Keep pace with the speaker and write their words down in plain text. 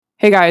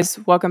Hey guys,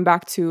 welcome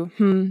back to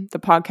the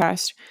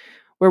podcast,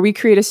 where we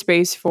create a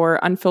space for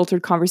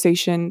unfiltered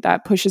conversation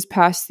that pushes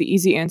past the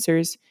easy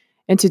answers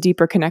into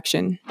deeper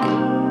connection.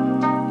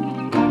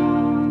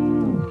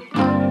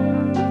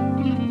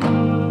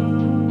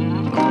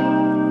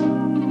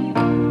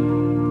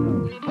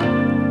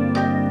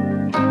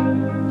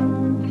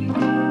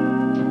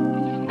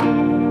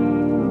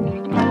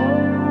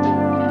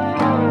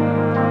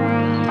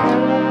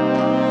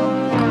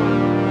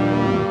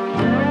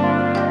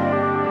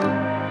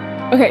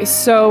 Okay,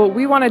 so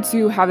we wanted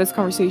to have this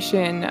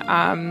conversation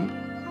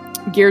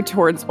geared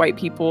towards white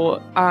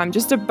people,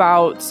 just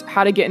about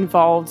how to get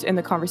involved in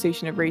the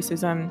conversation of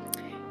racism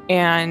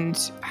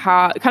and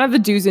how kind of the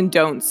do's and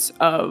don'ts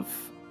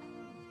of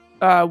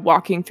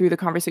walking through the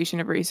conversation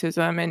of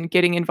racism and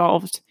getting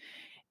involved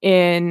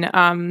in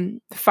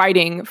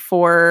fighting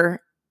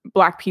for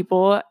Black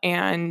people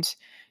and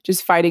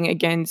just fighting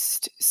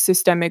against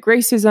systemic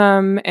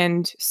racism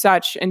and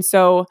such. And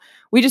so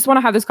we just want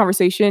to have this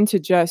conversation to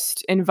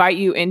just invite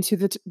you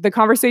into the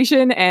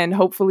conversation, and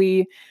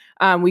hopefully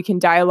we can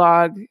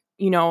dialogue,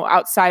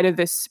 outside of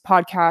this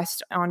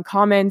podcast on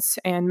comments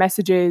and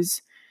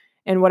messages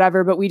and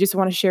whatever. But we just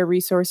want to share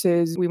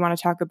resources. We want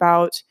to talk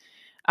about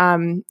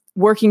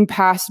working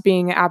past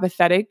being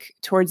apathetic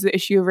towards the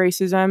issue of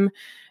racism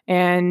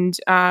and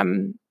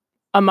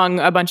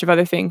among a bunch of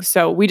other things.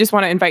 So we just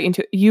want to invite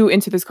you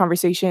into this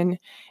conversation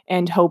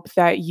and hope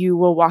that you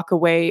will walk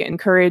away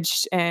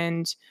encouraged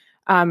and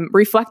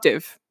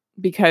reflective,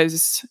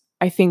 because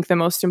I think the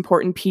most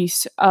important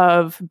piece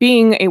of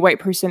being a white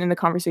person in the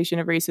conversation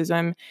of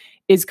racism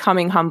is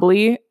coming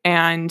humbly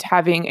and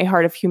having a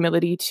heart of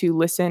humility to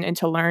listen and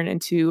to learn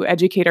and to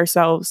educate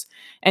ourselves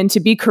and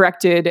to be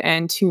corrected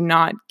and to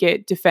not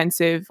get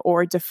defensive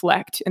or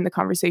deflect in the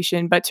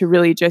conversation, but to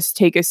really just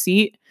take a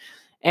seat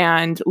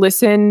and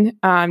listen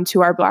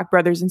to our Black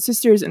brothers and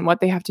sisters and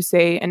what they have to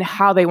say and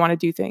how they want to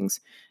do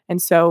things.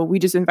 And so we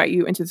just invite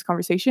you into this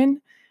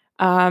conversation.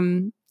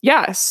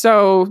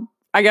 So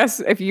I guess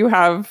if you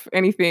have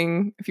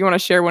anything, if you want to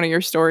share one of your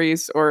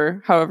stories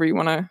or however you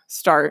want to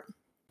start.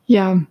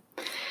 Just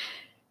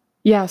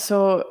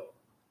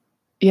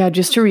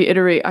to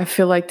reiterate, I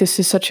feel like this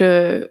is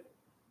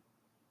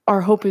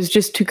our hope is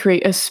just to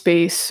create a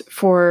space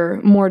for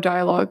more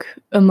dialogue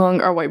among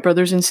our white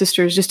brothers and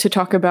sisters, just to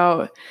talk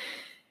about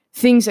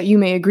things that you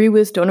may agree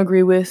with, don't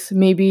agree with,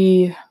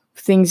 maybe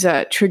things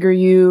that trigger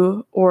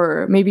you,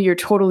 or maybe you're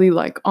totally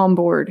on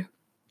board.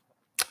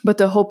 But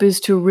the hope is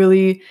to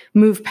really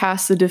move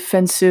past the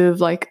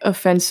defensive,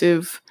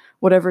 offensive,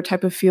 whatever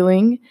type of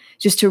feeling,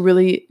 just to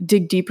really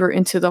dig deeper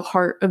into the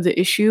heart of the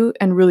issue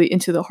and really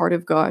into the heart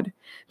of God.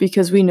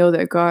 Because we know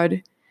that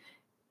God,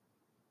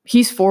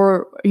 He's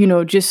for,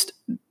 just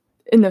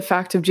in the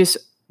fact of just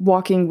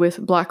walking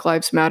with Black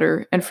Lives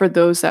Matter, and for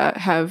those that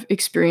have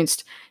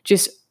experienced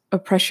just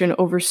oppression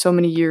over so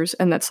many years,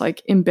 and that's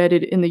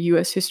embedded in the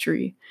US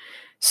history.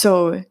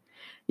 So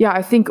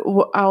I think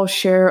I'll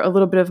share a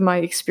little bit of my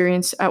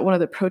experience at one of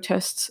the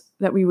protests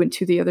that we went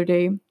to the other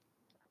day.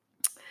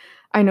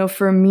 I know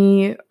for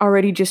me,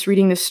 already just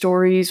reading the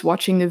stories,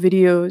 watching the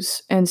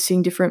videos, and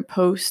seeing different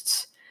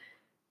posts,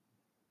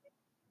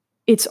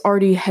 it's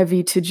already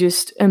heavy to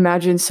just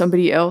imagine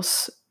somebody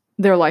else,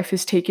 their life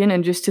is taken,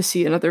 and just to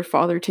see another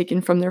father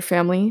taken from their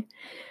family.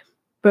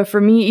 But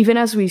for me, even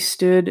as we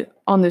stood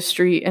on the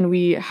street and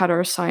we had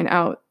our sign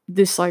out,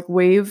 this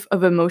wave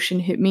of emotion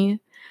hit me,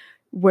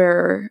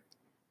 where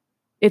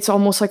it's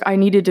almost like I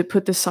needed to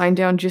put the sign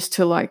down just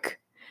to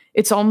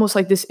it's almost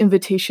like this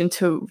invitation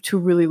to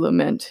really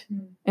lament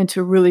and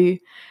to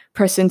really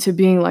press into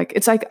being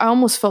it's I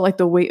almost felt like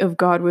the weight of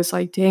God was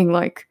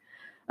dang,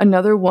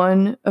 another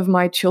one of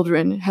my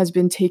children has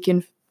been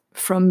taken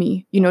from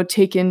me,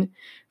 taken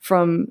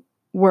from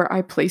where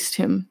I placed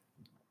him.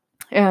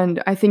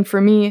 And I think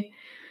for me,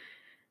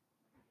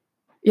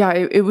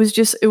 it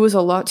was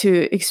a lot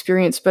to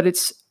experience, but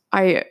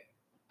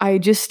I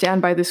just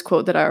stand by this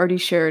quote that I already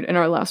shared in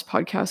our last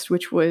podcast,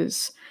 which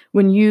was,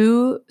 when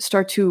you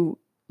start to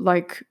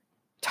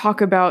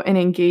talk about and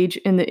engage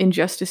in the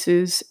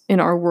injustices in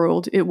our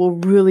world, it will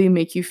really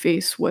make you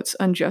face what's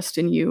unjust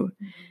in you.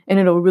 Mm-hmm. And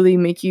it'll really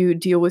make you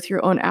deal with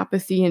your own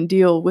apathy and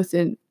deal with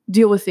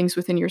things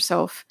within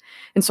yourself.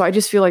 And so I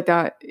just feel like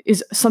that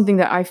is something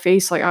that I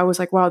face. I was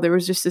wow, there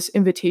was just this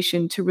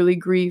invitation to really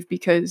grieve,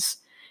 because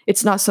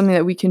it's not something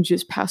that we can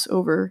just pass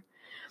over.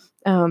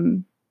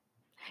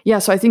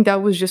 So I think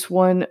that was just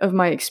one of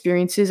my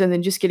experiences. And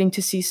then just getting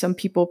to see some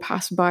people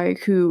pass by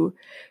who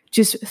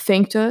just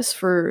thanked us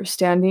for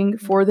standing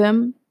for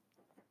them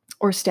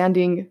or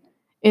standing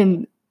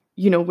in,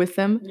 with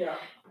them. Yeah.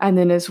 And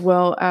then as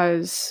well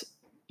as,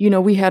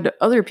 we had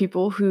other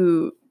people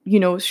who,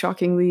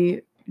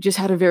 shockingly just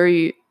had a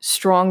very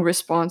strong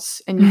response.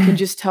 And you can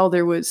just tell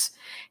there was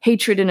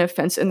hatred and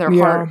offense in their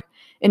heart.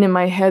 And in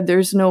my head,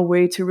 there's no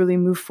way to really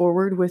move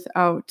forward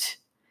without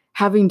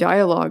having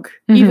dialogue,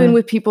 even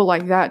with people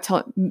like that,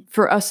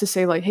 for us to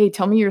say hey,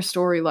 tell me your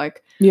story.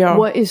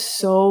 What is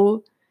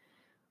so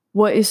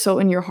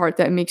in your heart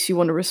that makes you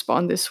want to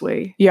respond this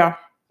way? Yeah.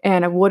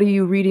 And what are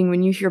you reading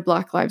when you hear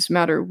Black Lives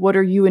Matter? What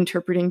are you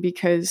interpreting?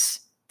 Because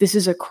this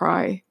is a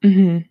cry.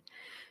 Mm-hmm.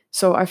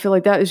 So I feel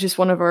like that is just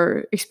one of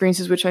our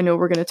experiences, which I know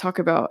we're going to talk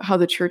about how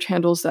the church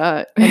handles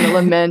that and the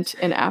lament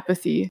and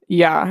apathy.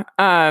 Yeah.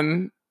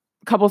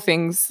 Couple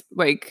things,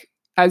 like,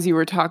 as you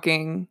were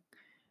talking,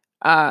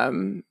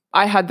 I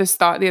had this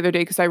thought the other day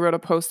because I wrote a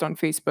post on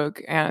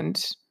Facebook,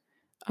 and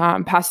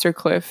Pastor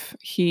Cliff,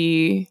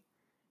 he's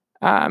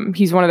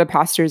one of the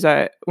pastors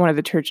at one of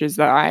the churches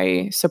that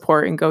I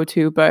support and go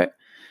to, but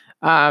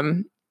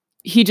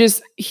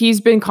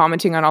he's been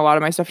commenting on a lot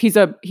of my stuff. He's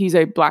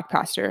a Black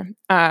pastor.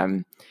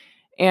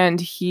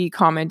 And he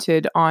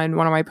commented on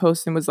one of my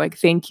posts and was like,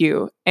 "Thank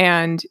you."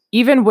 And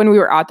even when we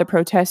were at the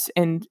protests,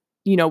 and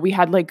we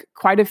had like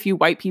quite a few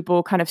white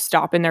people kind of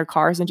stop in their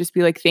cars and just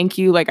be like, "Thank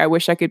you. Like, I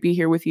wish I could be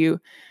here with you,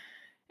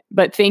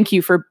 but thank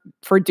you for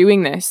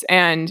doing this."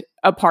 And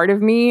a part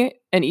of me,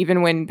 and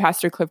even when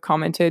Pastor Cliff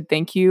commented,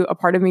 "Thank you," a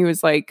part of me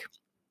was like,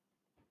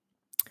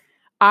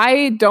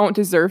 I don't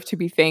deserve to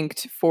be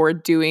thanked for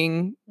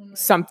doing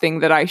something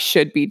that I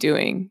should be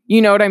doing.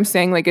 You know what I'm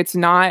saying? Like, it's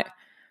not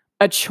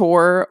a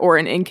chore or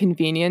an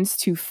inconvenience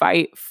to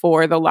fight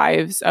for the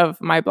lives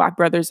of my Black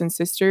brothers and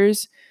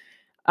sisters.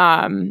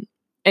 And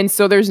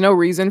so there's no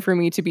reason for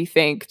me to be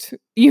thanked,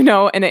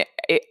 and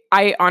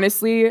I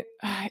honestly,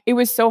 it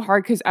was so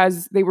hard because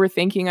as they were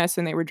thanking us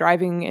and they were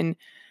driving, and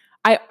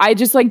I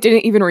just like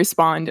didn't even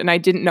respond, and I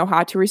didn't know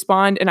how to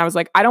respond. And I was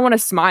like, I don't want to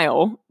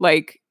smile,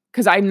 like,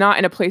 because I'm not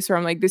in a place where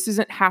I'm like, this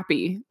isn't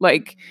happy.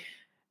 Like,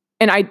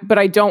 but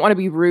I don't want to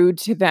be rude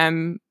to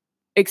them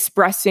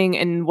expressing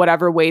in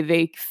whatever way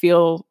they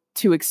feel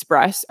to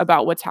express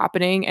about what's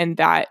happening. And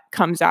that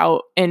comes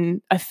out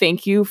in a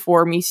thank you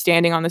for me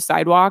standing on the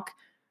sidewalk,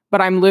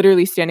 but I'm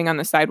literally standing on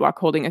the sidewalk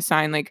holding a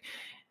sign, like,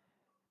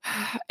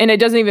 and it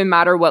doesn't even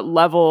matter what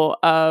level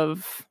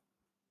of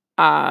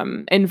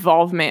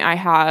involvement I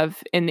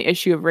have in the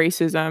issue of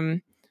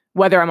racism,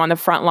 whether I'm on the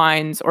front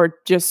lines or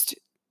just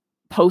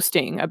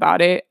posting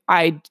about it,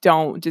 I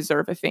don't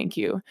deserve a thank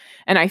you.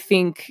 And I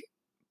think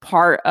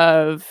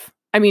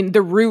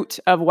the root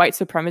of white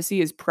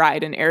supremacy is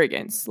pride and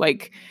arrogance.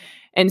 Like,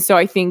 and so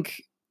I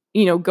think,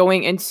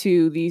 going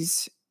into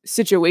these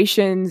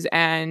situations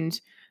and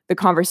the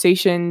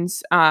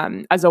conversations,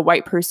 as a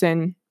white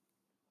person,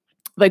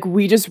 like,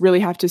 we just really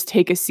have to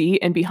take a seat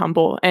and be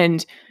humble.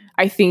 And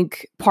I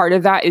think part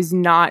of that is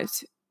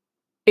not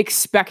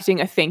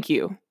expecting a thank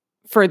you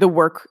for the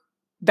work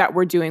that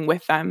we're doing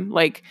with them.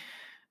 Like,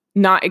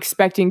 not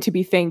expecting to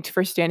be thanked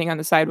for standing on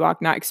the sidewalk,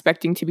 not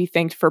expecting to be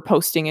thanked for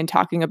posting and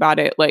talking about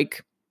it.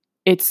 Like,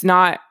 it's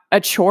not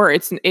a chore.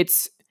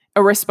 It's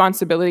a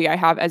responsibility I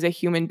have as a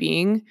human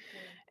being.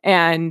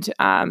 And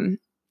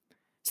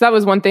so that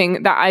was one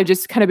thing that I've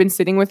just kind of been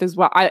sitting with as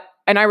well. I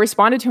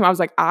responded to him. I was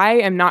like, I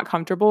am not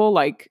comfortable,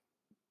 like,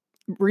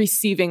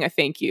 receiving a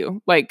thank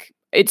you. Like,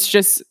 it's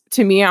just,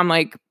 to me, I'm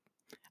like,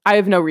 I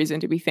have no reason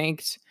to be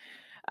thanked.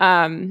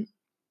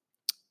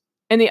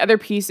 And the other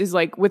piece is,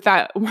 like, with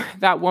that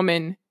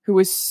woman who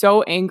was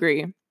so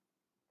angry,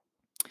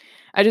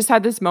 I just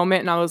had this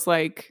moment and I was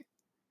like,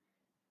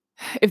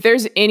 if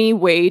there's any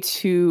way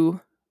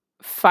to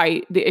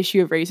fight the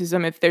issue of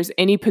racism, if there's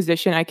any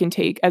position I can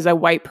take as a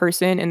white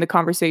person in the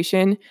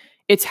conversation,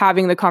 it's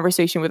having the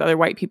conversation with other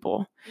white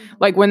people. Mm-hmm.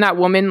 Like, when that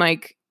woman,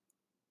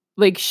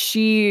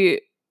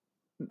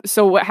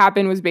 so what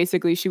happened was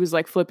basically she was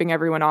like flipping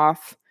everyone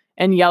off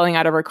and yelling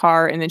out of her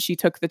car. And then she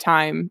took the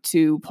time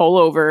to pull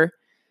over.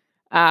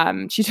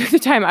 She took the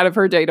time out of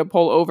her day to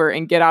pull over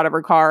and get out of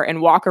her car and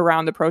walk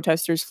around the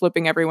protesters,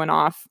 flipping everyone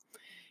off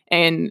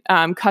and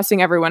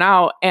cussing everyone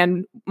out.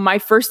 And my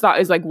first thought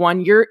is, like,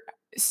 one,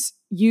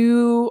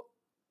 you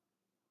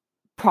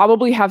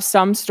probably have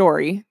some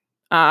story,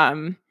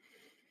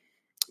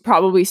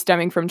 probably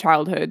stemming from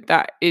childhood,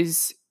 that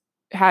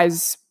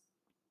has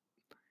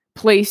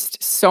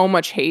placed so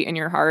much hate in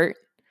your heart.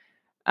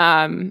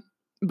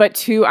 But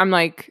two, I'm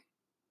like,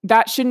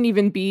 that shouldn't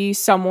even be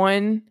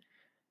someone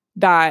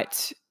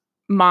that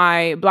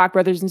my Black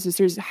brothers and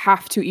sisters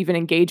have to even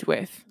engage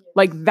with.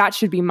 Like, that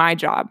should be my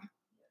job.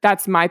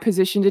 That's my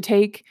position to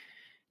take,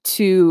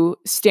 to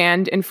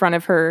stand in front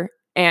of her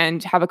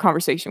and have a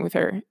conversation with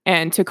her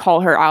and to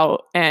call her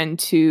out and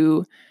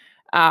to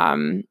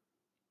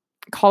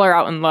call her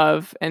out in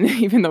love. And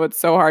even though it's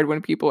so hard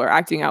when people are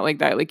acting out like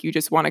that, like, you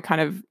just want to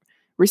kind of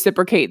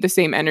reciprocate the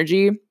same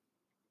energy.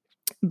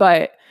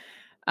 But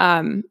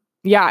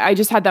yeah, I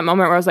just had that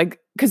moment where I was like,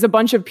 because a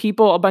bunch of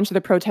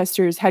the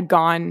protesters had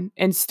gone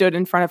and stood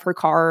in front of her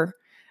car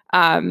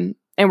and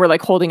were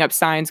like holding up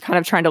signs, kind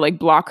of trying to like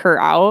block her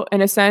out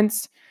in a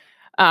sense.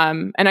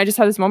 And I just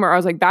had this moment where I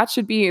was like, that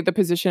should be the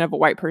position of a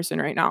white person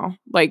right now.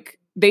 Like,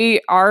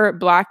 our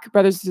Black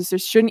brothers and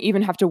sisters shouldn't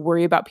even have to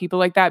worry about people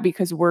like that,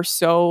 because we're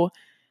so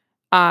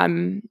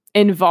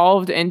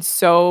involved and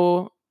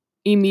so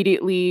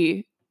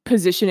immediately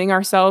positioning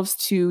ourselves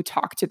to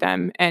talk to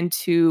them and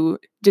to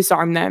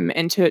disarm them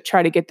and to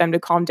try to get them to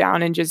calm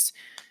down and just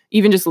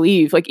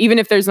leave. Like, even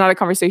if there's not a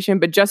conversation,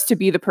 but just to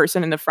be the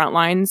person in the front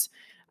lines.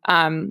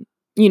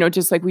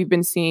 Just like we've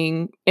been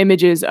seeing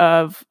images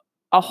of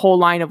a whole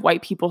line of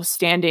white people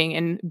standing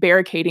and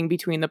barricading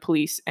between the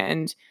police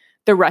and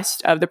the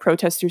rest of the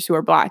protesters who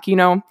are Black, you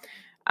know?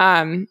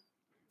 And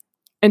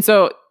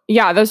so,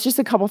 yeah, that's just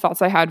a couple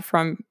thoughts I had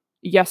from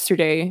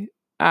yesterday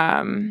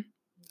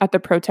at the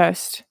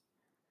protest,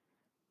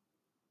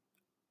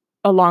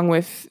 along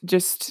with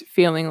just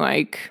feeling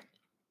like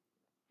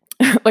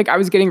I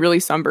was getting really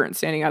sunburned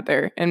standing out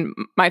there. And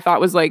my thought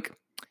was like,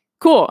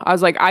 cool. I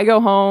was like, I go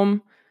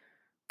home,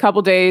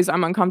 couple days,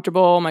 I'm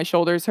uncomfortable, my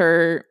shoulders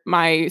hurt,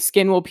 my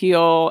skin will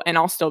peel, and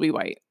I'll still be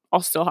white.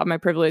 I'll still have my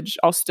privilege.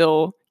 I'll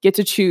still get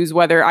to choose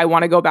whether I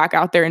want to go back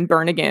out there and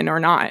burn again or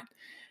not.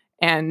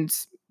 And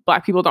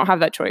Black people don't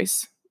have that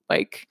choice.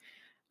 Like,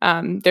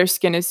 their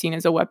skin is seen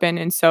as a weapon.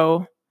 And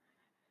so,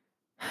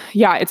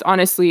 yeah, it's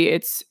honestly,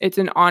 it's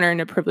an honor and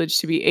a privilege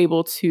to be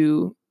able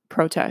to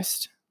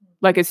protest.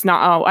 Like, it's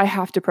not, oh, I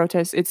have to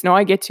protest. It's no,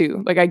 I get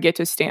to. Like, I get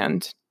to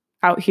stand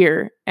out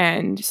here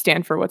and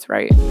stand for what's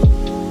right.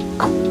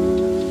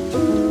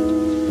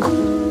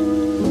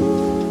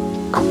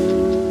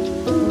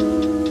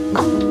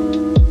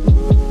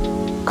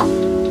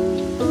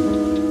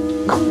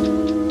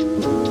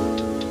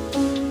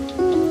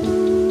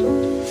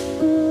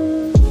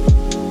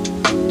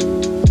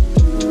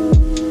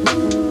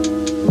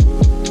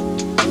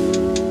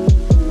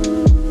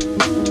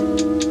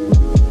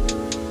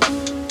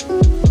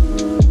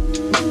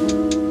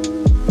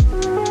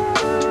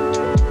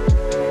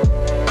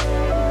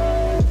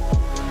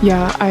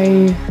 Yeah,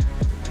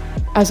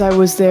 as I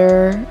was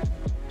there,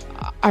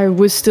 I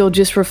was still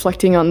just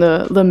reflecting on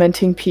the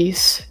lamenting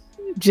piece,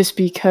 just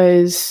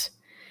because,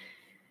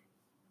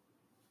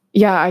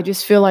 yeah, I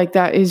just feel like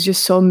that is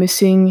just so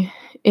missing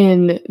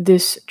in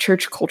this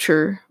church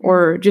culture,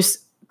 or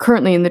just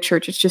currently in the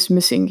church, it's just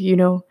missing, you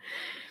know?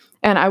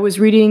 And I was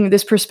reading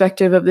this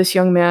perspective of this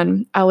young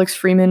man, Alex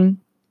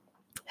Freeman,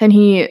 and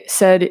he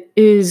said,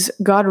 "Is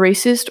God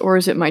racist, or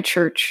is it my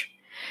church?"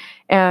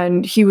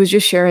 And he was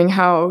just sharing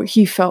how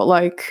he felt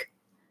like,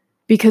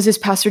 because his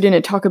pastor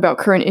didn't talk about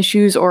current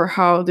issues, or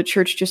how the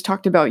church just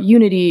talked about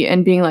unity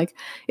and being like,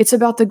 it's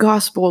about the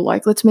gospel,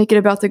 like, let's make it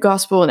about the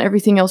gospel and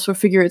everything else will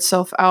figure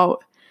itself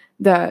out,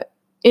 that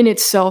in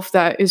itself,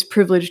 that is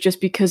privilege,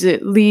 just because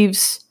it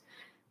leaves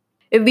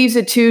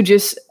it to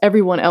just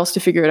everyone else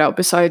to figure it out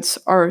besides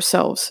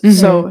ourselves. Mm-hmm.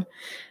 So,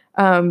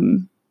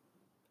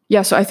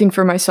 yeah, so I think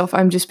for myself,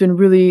 I've just been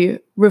really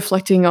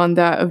reflecting on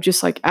that, of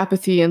just like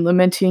apathy and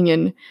lamenting,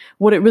 and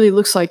what it really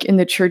looks like in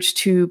the church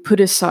to put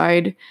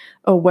aside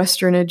a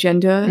Western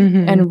agenda,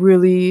 mm-hmm. and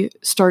really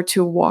start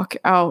to walk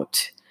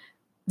out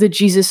the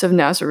Jesus of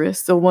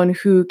Nazareth, the one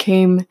who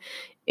came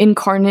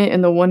incarnate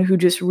and the one who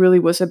just really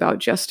was about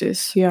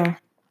justice. Yeah.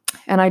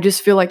 And I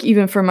just feel like,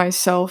 even for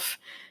myself,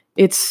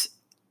 it's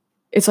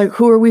like,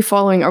 who are we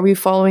following? Are we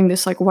following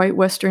this like white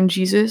Western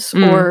Jesus,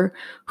 or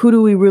who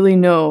do we really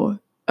know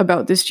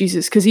about this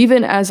Jesus? Because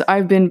even as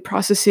I've been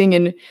processing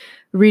and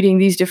reading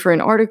these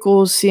different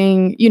articles,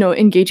 seeing, you know,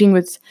 engaging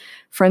with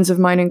friends of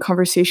mine in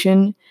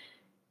conversation,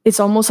 it's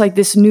almost like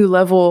this new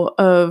level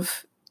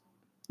of,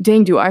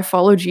 dang, do I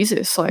follow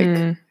Jesus?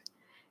 Like,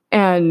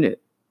 and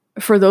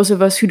for those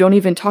of us who don't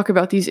even talk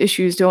about these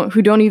issues,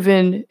 who don't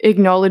even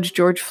acknowledge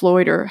George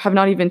Floyd, or have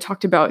not even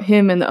talked about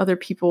him and the other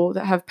people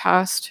that have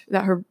passed,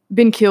 that have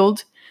been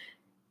killed,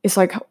 it's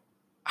like,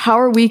 how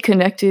are we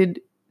connected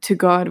to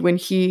God when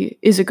he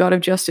is a God of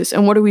justice?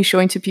 And what are we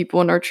showing to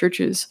people in our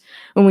churches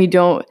when we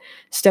don't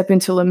step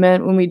into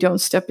lament, when we don't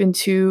step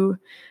into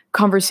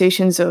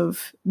conversations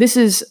of, this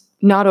is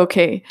not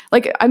okay?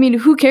 Like, I mean,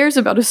 who cares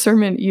about a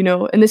sermon, you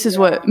know? And this is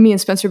what me and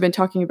Spencer have been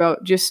talking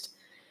about, just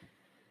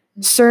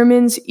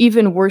sermons,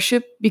 even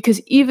worship,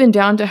 because even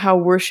down to how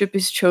worship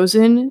is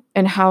chosen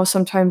and how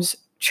sometimes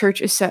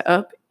church is set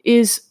up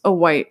is a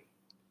white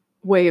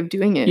way of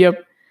doing it.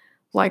 Yep.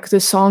 Like the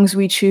songs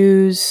we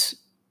choose,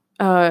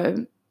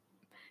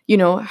 you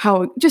know,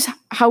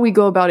 how we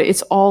go about it,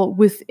 it's all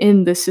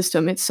within the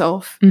system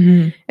itself.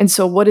 Mm-hmm. And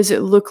so what does it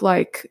look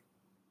like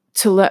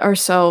to let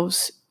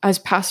ourselves, as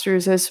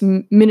pastors, as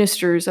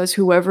ministers, as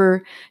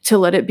whoever, to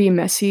let it be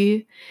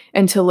messy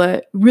and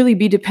to really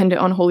be dependent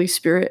on Holy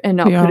Spirit and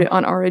not put it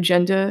on our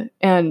agenda?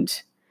 And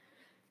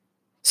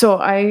so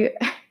I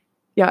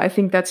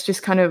think that's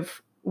just kind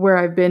of where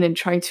I've been, and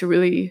trying to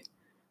really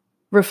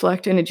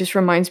reflect. And it just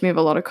reminds me of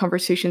a lot of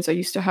conversations I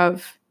used to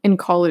have in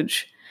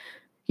college,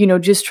 you know,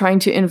 just trying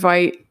to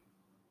invite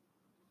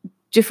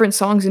different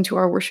songs into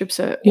our worship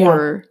set,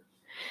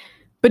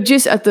 but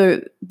just at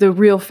the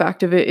real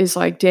fact of it is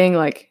like, dang,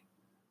 like,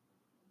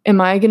 am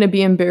I going to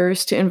be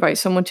embarrassed to invite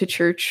someone to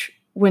church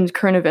when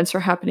current events are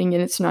happening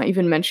and it's not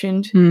even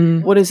mentioned?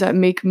 What does that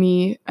make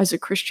me as a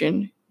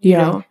Christian? You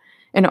know?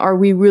 And are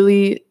we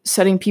really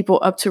setting people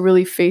up to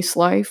really face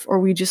life, or are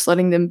we just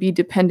letting them be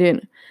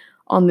dependent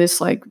on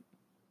this like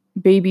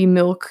baby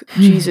milk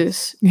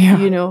Jesus?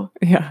 You know?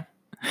 Yeah.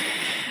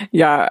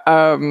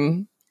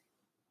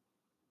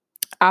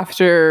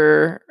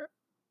 After,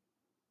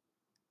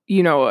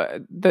 you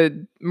know,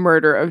 the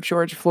murder of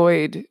George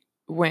Floyd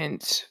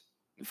went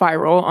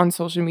viral on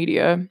social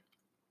media,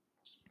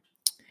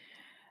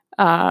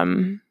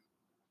 on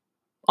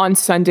on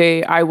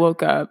Sunday, I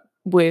woke up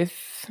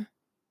with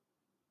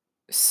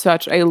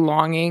such a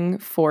longing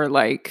for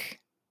like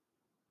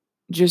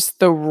just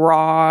the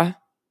raw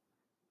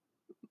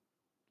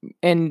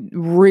and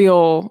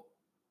real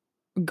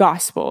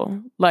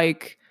gospel.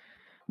 Like,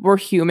 we're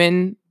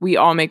human. We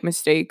all make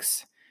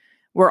mistakes.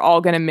 We're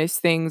all going to miss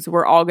things.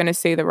 We're all going to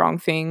say the wrong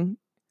thing.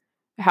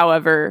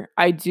 However,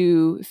 I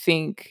do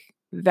think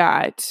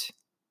that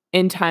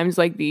in times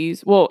like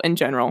these, well, in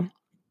general,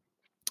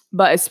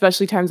 but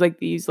especially times like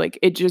these, like,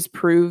 it just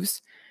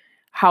proves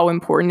how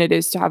important it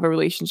is to have a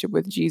relationship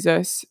with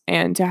Jesus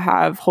and to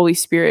have Holy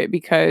Spirit,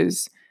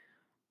 because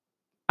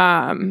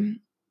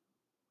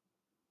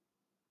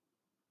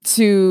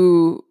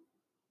to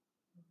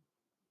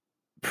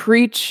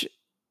preach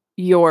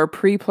your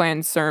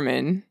pre-planned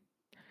sermon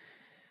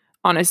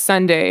on a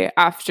Sunday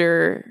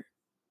after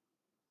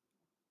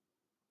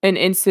an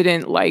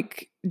incident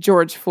like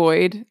George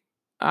Floyd,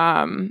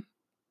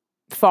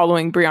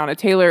 following Breonna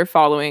Taylor,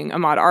 following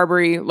Ahmaud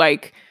Arbery,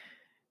 like,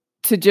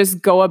 to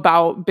just go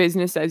about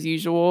business as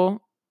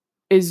usual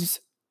is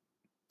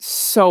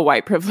so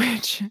white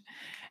privilege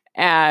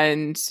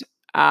and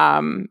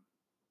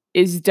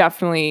is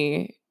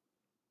definitely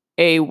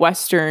a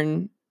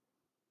Western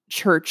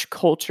church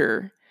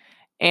culture.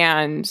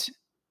 And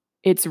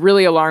it's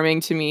really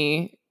alarming to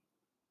me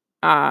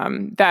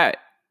that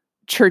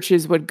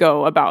churches would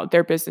go about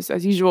their business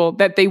as usual,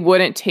 that they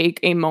wouldn't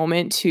take a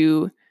moment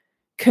to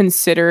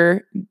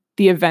consider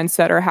the events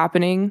that are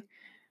happening,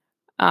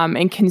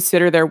 and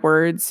consider their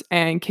words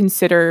and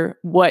consider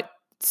what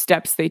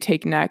steps they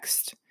take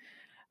next.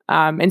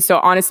 And so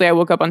honestly, I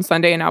woke up on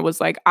Sunday and I was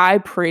like, I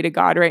pray to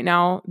God right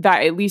now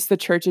that at least the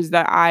churches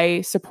that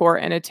I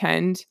support and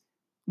attend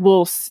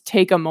will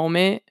take a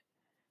moment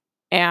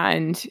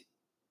and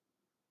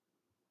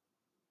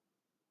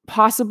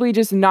possibly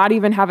just not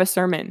even have a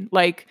sermon.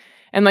 Like,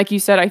 and like you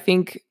said, I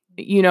think,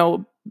 you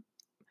know,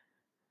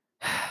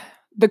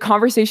 the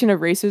conversation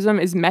of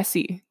racism is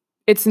messy.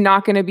 It's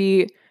not going to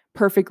be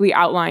perfectly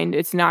outlined.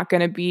 It's not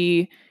going to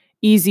be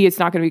easy. It's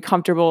not going to be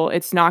comfortable.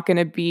 It's not going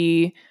to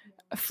be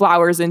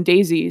flowers and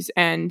daisies.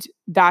 And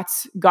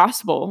that's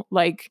gospel.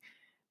 Like,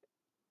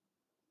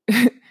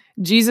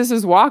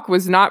 Jesus's walk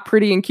was not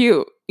pretty and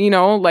cute, you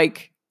know,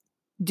 like,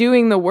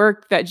 doing the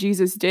work that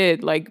Jesus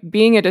did, like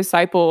being a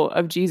disciple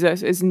of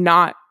Jesus, is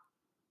not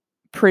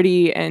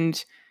pretty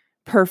and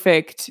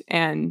perfect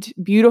and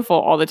beautiful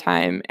all the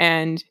time.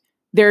 And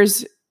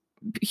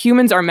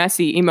humans are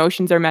messy,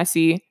 emotions are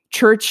messy,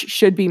 church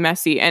should be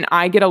messy. And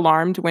I get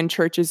alarmed when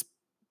church is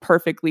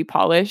perfectly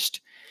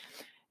polished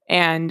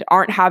and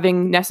aren't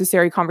having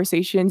necessary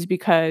conversations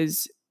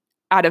because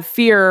out of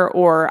fear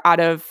or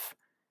out of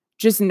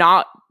just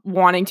not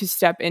wanting to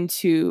step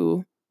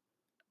into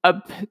a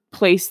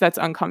place that's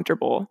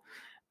uncomfortable.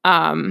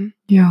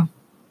 Yeah.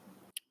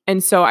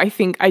 And so I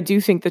do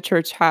think the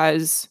church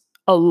has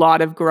a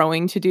lot of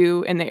growing to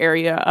do in the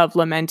area of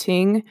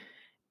lamenting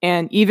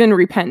and even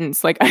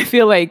repentance. Like, I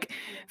feel like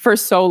for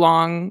so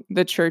long,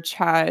 the church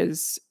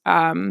has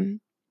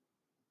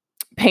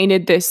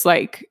painted this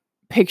like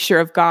picture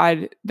of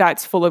God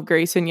that's full of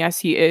grace. And yes,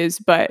 he is,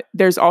 but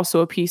there's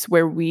also a piece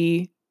where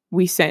we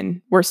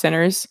sin, we're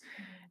sinners,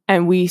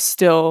 and we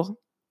still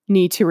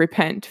need to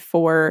repent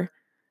for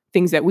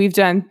things that we've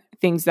done,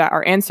 things that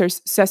our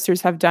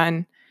ancestors have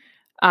done.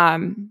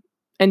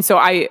 And so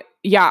I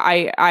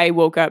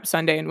woke up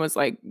Sunday and was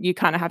like, you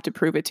kind of have to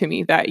prove it to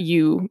me that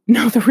you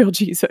know the real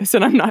Jesus.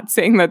 And I'm not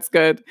saying that's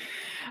good.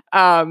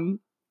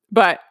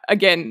 But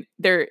again,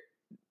 the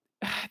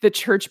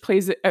church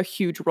plays a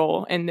huge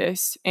role in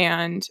this,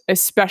 and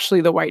especially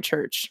the white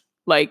church.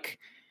 Like,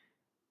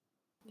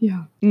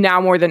 yeah,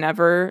 now more than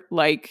ever,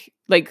 like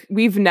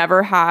we've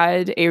never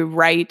had a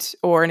right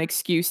or an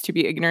excuse to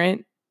be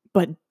ignorant,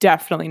 but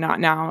definitely not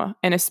now.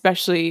 And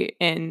especially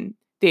in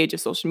the age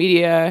of social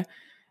media,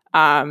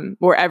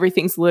 where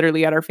everything's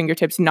literally at our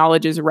fingertips.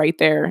 Knowledge is right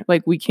there.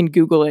 Like, we can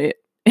Google it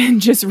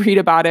and just read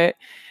about it.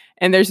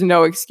 And there's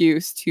no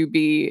excuse to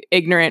be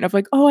ignorant of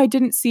like, oh, I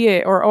didn't see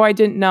it, or, oh, I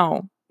didn't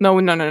know.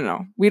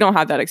 No. We don't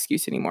have that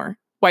excuse anymore.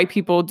 White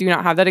people do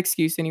not have that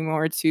excuse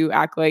anymore to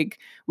act like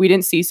we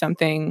didn't see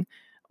something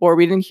or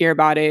we didn't hear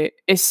about it.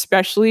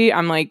 Especially,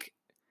 I'm like,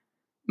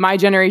 my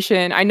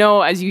generation, I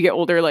know as you get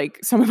older, like,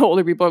 some of the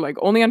older people are like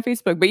only on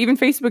Facebook, but even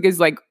Facebook is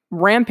like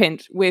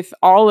rampant with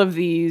all of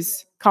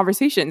these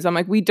conversations. I'm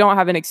like, we don't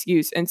have an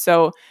excuse. And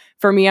so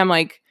for me, I'm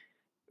like,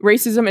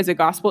 racism is a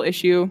gospel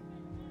issue.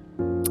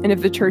 And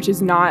if the church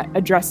is not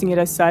addressing it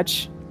as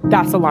such,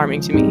 that's alarming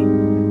to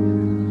me.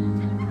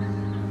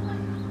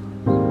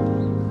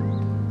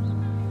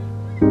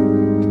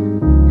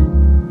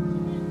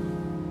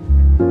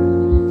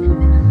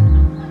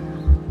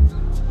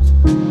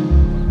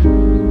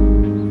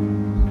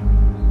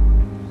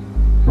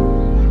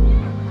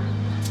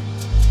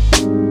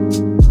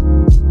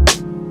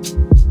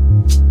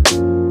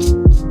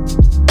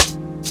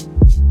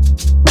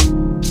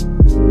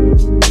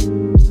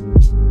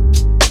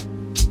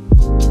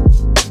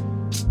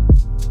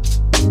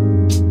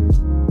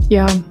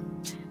 Yeah.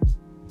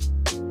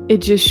 It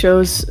just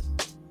shows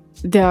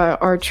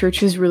that our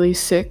church is really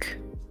sick,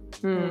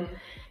 Mm.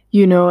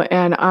 you know,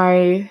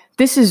 and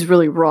this is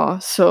really raw,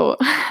 so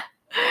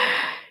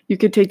you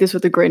could take this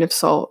with a grain of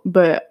salt,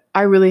 but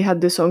I really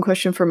had this own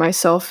question for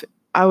myself.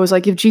 I was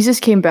like, if Jesus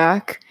came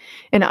back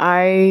and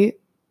I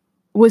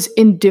was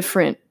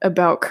indifferent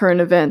about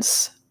current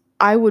events,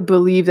 I would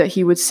believe that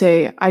he would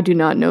say, I do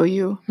not know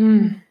you.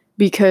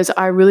 Because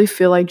I really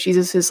feel like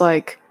Jesus is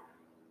like,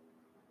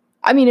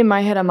 I mean, in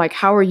my head, I'm like,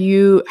 how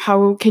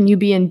can you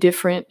be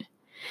indifferent?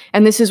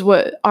 And this is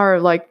what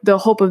the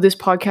hope of this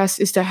podcast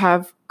is, to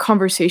have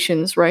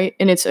conversations, right?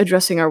 And it's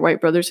addressing our white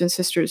brothers and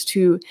sisters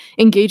to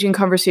engage in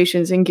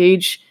conversations,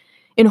 engage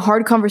in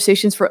hard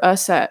conversations for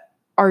us that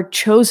are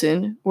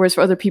chosen, whereas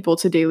for other people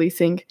to daily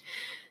think.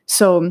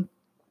 So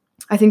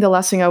I think the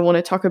last thing I want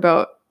to talk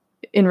about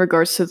in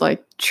regards to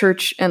like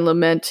church and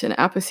lament and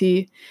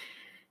apathy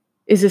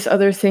is this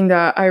other thing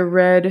that I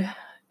read.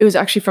 It was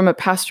actually from a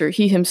pastor.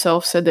 He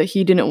himself said that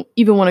he didn't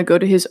even want to go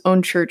to his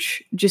own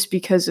church just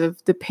because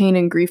of the pain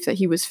and grief that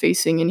he was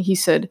facing. And he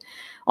said,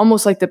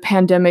 almost like the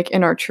pandemic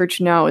in our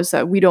church now is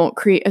that we don't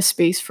create a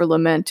space for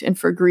lament and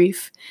for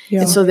grief.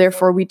 Yeah. And so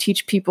therefore we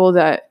teach people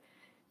that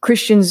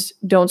Christians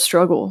don't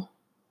struggle,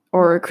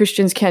 or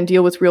Christians can't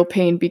deal with real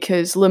pain,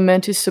 because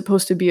lament is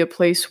supposed to be a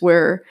place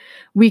where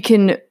we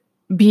can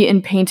be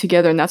in pain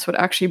together. And that's what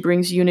actually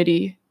brings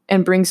unity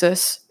and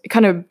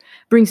it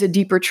brings a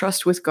deeper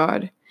trust with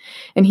God.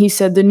 And he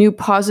said the new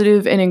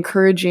positive and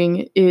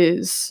encouraging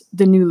is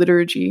the new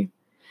liturgy.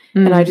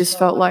 And I just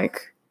felt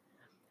like,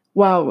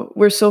 wow,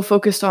 we're so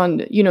focused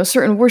on, you know,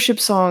 certain worship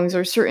songs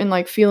or certain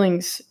like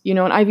feelings, you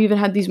know, and I've even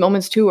had these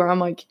moments too where I'm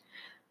like,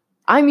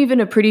 I'm even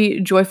a pretty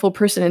joyful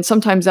person. And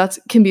sometimes that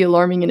can be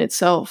alarming in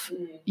itself,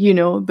 you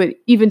know, but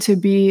even to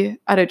be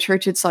at a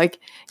church, it's like,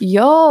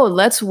 yo,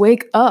 let's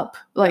wake up.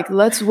 Like,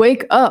 let's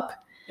wake up.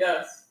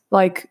 Yes.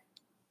 Like,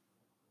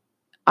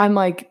 I'm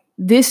like,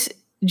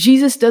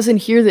 Jesus doesn't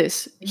hear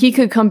this. He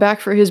could come back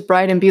for his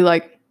bride and be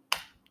like,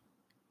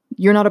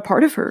 you're not a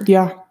part of her.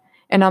 Yeah.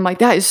 And I'm like,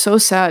 that is so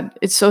sad.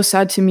 It's so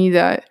sad to me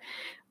that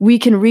we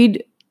can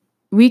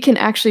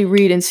actually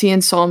read and see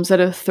in Psalms that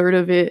a third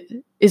of it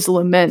is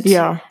lament.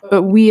 Yeah.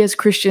 But we as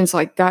Christians,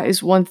 like, that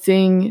is one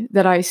thing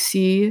that I've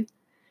seen.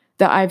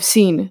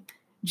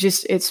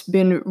 Just, it's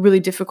been really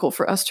difficult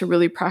for us to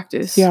really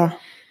practice. Yeah.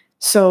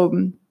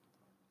 So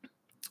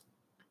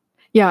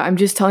yeah, I'm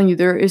just telling you,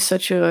 there is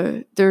such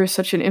an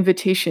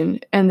invitation.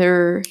 And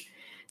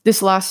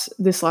this last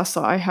thought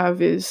I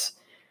have is,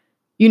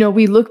 you know,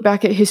 we look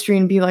back at history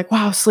and be like,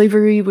 wow,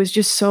 slavery was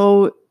just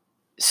so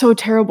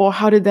terrible.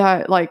 How did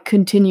that like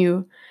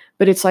continue?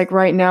 But it's like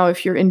right now,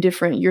 if you're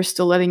indifferent, you're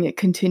still letting it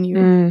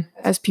continue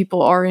as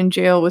people are in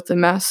jail with the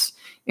mass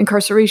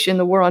incarceration,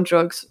 the war on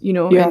drugs, you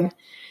know.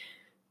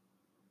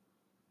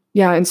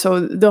 And so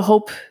the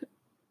hope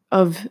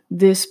of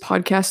this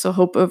podcast, the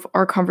hope of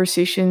our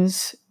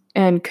conversations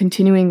and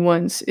continuing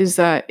ones, is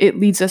that it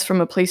leads us from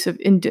a place of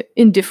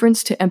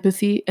indifference to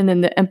empathy, and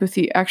then the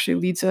empathy actually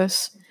leads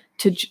us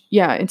to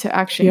into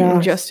action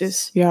and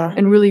justice,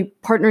 and really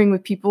partnering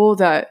with people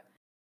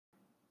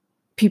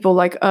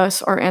like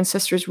us, our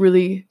ancestors,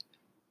 really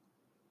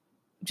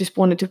just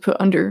wanted to put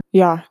under.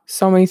 Yeah,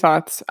 so many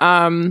thoughts.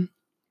 Again,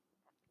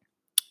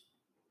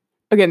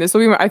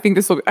 I think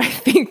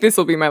this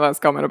will be my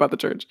last comment about the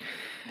church.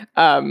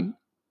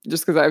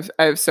 Just because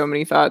I have so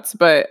many thoughts,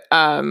 but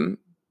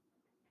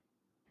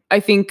I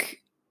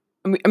think,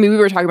 I mean, we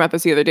were talking about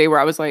this the other day where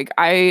I was like,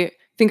 I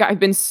think I've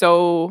been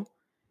so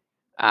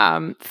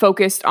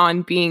focused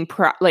on being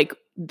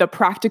the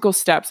practical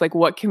steps, like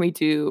what can we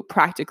do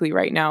practically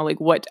right now? Like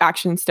what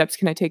action steps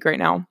can I take right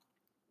now?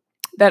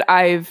 That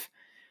I've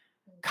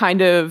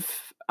kind of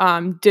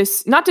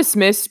not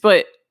dismissed,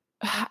 but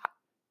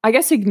I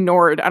guess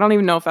ignored. I don't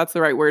even know if that's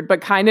the right word, but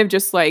kind of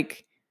just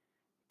like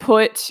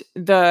put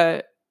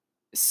the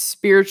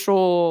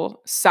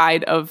spiritual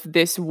side of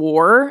this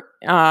war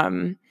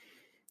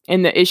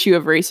and the issue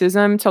of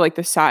racism to like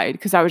the side.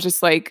 Cause I was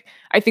just like,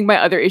 I think my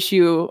other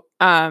issue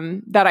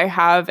that I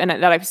have and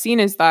that I've seen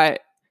is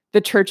that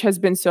the church has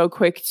been so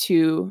quick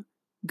to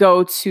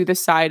go to the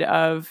side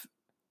of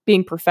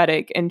being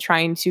prophetic and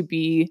trying to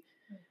be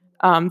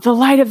the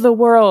light of the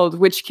world,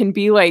 which can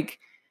be like,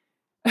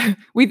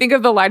 we think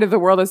of the light of the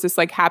world as this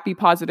like happy,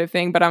 positive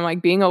thing, but I'm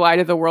like, being a light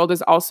of the world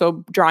is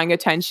also drawing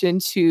attention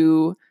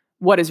to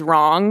what is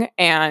wrong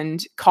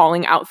and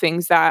calling out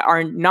things that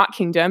are not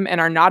kingdom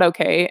and are not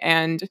okay.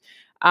 And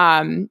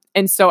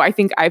so I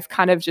think I've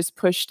kind of just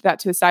pushed that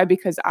to the side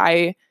because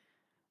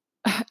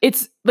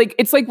it's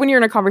like when you're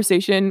in a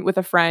conversation with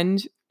a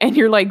friend and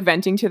you're like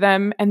venting to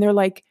them and they're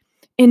like,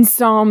 in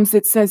Psalms,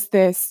 it says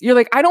this. You're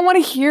like, I don't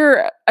want to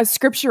hear a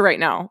scripture right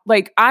now.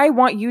 Like, I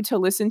want you to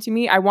listen to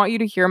me. I want you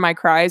to hear my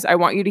cries. I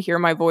want you to hear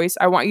my voice.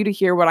 I want you to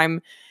hear what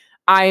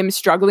I'm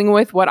struggling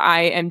with, what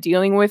I am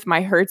dealing with,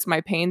 my hurts,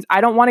 my pains. I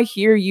don't want to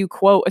hear you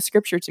quote a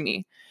scripture to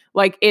me.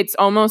 Like, it's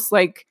almost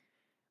like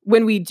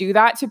when we do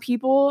that to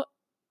people,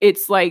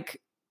 it's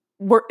like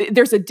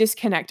there's a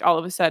disconnect all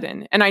of a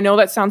sudden. And I know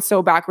that sounds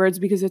so backwards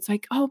because it's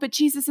like, oh, but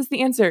Jesus is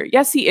the answer.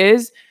 Yes, he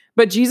is.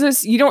 But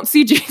Jesus, you don't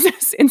see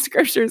Jesus in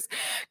scriptures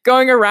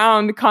going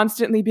around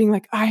constantly being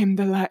like, I am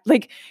the light.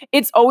 Like,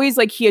 it's always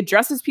like he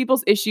addresses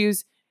people's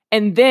issues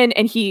and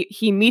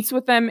he meets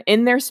with them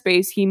in their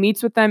space. He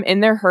meets with them in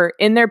their hurt,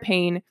 in their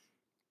pain.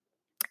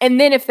 And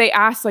then if they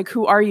ask, like,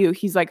 who are you?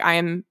 He's like, I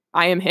am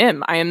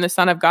him. I am the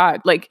Son of God.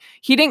 Like,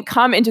 he didn't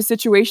come into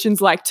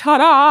situations like,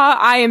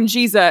 ta-da, I am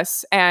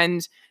Jesus.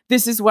 And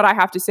this is what I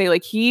have to say.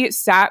 Like, he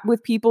sat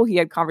with people. He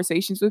had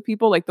conversations with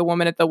people, like the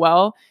woman at the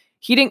well.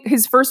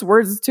 His first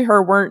words to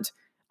her weren't,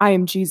 I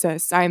am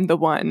Jesus. I am the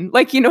one.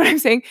 Like, you know what I'm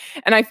saying?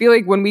 And I feel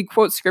like when we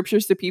quote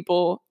scriptures to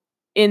people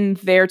in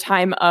their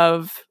time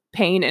of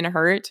pain and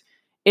hurt,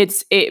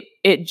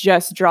 it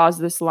just draws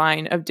this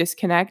line of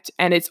disconnect.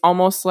 And it's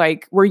almost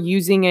like we're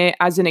using it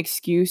as an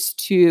excuse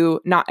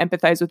to not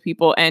empathize with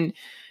people. And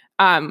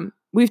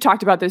we've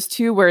talked about this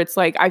too, where it's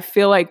like, I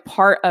feel like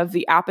part of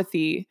the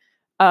apathy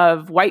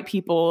of white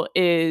people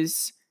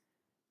is,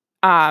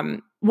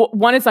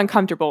 one, it's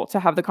uncomfortable to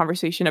have the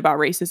conversation about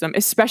racism,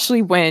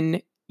 especially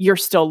when you're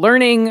still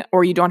learning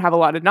or you don't have a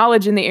lot of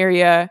knowledge in the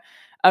area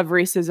of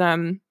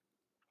racism.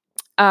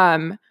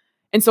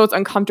 And so it's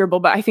uncomfortable.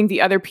 But I think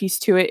the other piece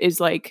to it is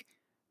like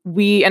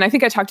and I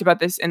think I talked about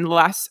this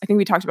I think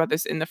we talked about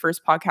this in the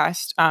first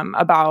podcast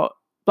about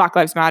Black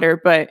Lives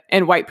Matter,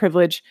 and white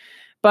privilege.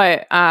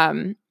 But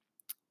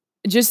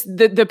just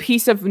the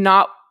piece of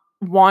not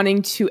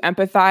wanting to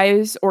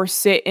empathize or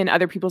sit in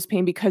other people's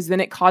pain, because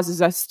then it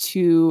causes us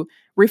to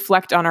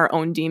reflect on our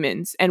own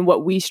demons and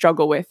what we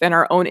struggle with and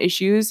our own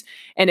issues.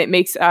 And it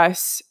makes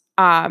us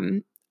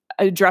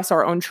address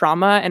our own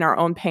trauma and our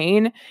own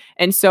pain.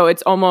 And so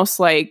it's almost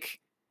like,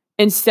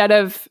 instead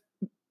of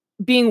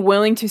being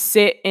willing to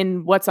sit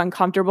in what's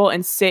uncomfortable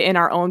and sit in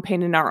our own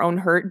pain and our own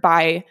hurt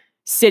by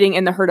sitting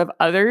in the hurt of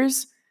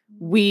others,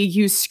 we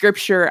use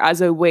scripture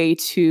as a way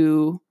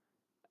to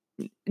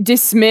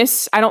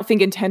dismiss, I don't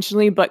think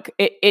intentionally, but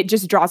it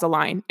just draws a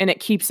line and it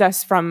keeps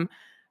us from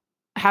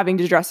having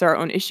to address our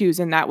own issues.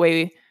 And that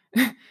way,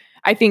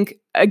 I think,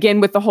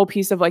 again, with the whole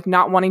piece of like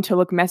not wanting to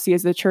look messy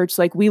as the church,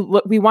 like we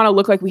want to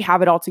look like we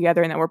have it all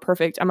together and that we're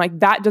perfect. I'm like,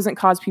 that doesn't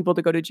cause people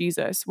to go to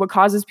Jesus. What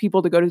causes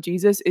people to go to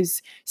Jesus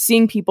is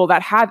seeing people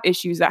that have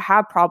issues, that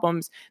have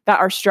problems, that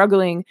are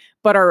struggling,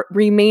 but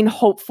remain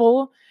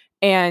hopeful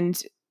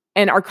and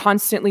are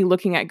constantly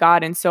looking at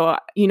God. And so,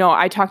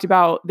 I talked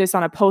about this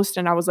on a post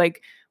and I was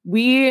like,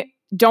 we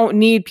don't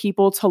need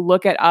people to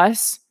look at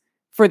us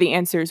for the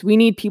answers. We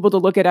need people to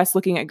look at us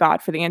looking at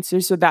God for the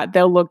answers so that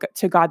they'll look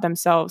to God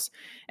themselves.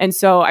 And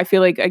so I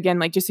feel like, again,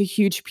 like just a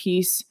huge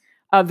piece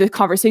of the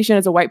conversation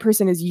as a white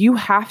person is you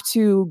have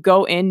to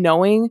go in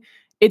knowing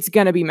it's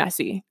going to be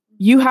messy.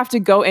 You have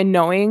to go in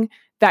knowing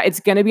that it's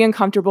going to be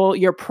uncomfortable.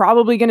 You're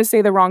probably going to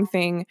say the wrong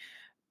thing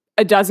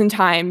a dozen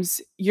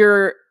times.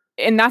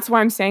 And that's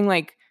why I'm saying,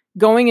 like,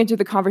 going into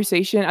the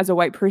conversation as a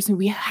white person,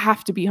 we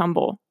have to be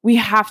humble. We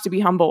have to be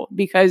humble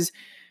because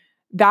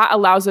that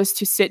allows us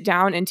to sit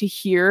down and to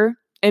hear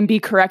and be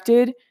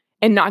corrected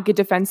and not get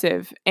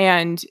defensive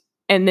and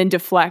then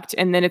deflect.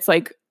 And then it's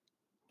like,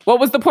 what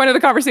was the point of the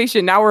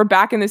conversation? Now we're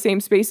back in the same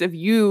space of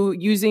you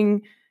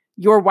using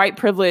your white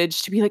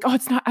privilege to be like, oh,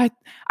 it's not, I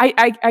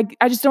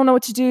just don't know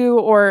what to do.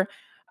 Or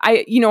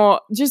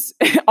just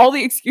all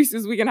the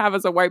excuses we can have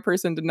as a white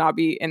person to not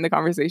be in the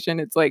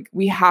conversation. It's like,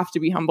 we have to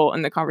be humble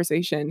in the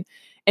conversation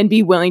and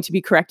be willing to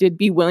be corrected,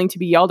 be willing to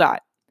be yelled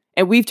at.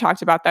 And we've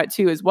talked about that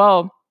too, as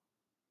well,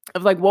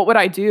 of like, what would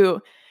I do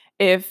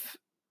if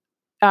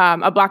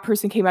a Black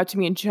person came up to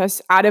me and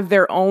just out of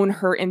their own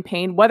hurt and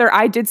pain, whether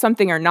I did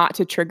something or not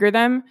to trigger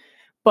them,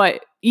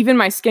 but even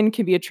my skin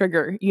can be a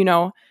trigger,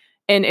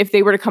 and if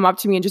they were to come up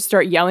to me and just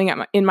start yelling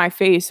in my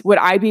face, would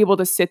I be able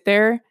to sit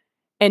there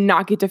and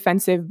not get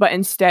defensive, but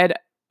instead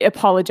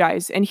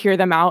apologize and hear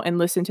them out and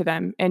listen to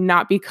them and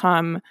not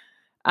become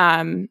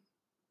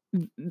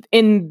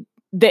in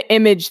the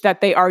image that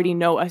they already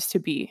know us to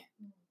be,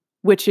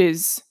 which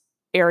is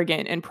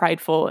arrogant and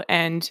prideful.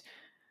 And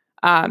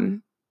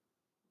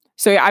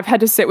so I've had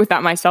to sit with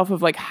that myself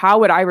of like, how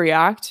would I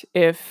react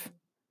if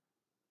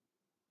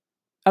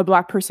a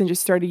Black person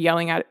just started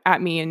yelling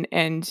at me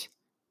and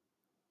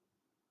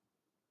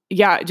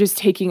just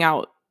taking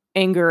out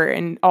anger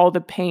and all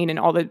the pain and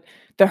all the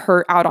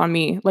hurt out on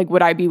me? Like,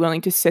 would I be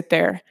willing to sit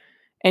there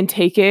and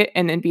take it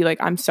and then be like,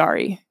 I'm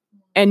sorry,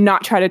 and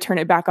not try to turn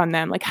it back on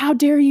them? Like, how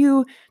dare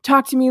you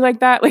talk to me like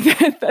that? Like,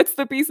 that's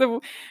the piece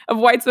of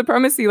white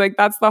supremacy. Like,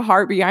 that's the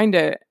heart behind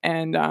it.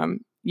 And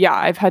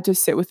I've had to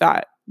sit with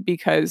that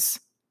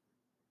because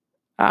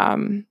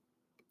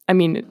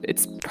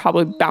it's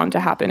probably bound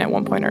to happen at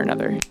one point or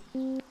another.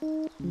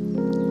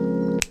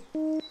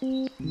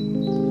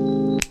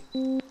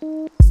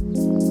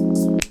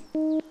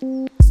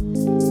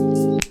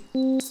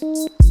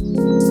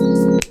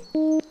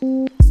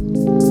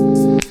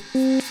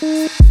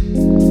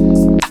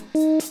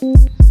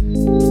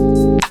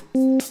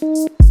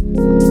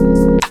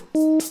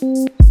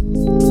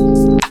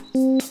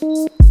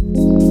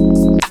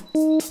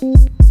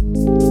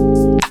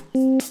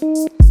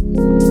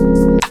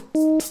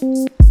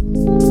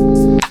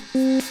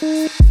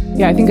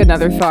 I think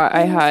another thought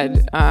I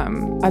had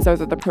as I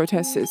was at the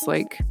protests is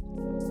like,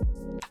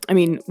 I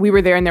mean, we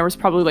were there and there was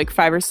probably like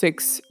 5 or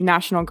 6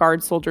 National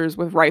Guard soldiers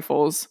with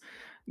rifles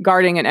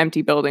guarding an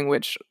empty building,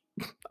 which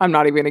I'm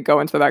not even going to go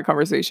into that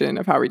conversation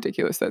of how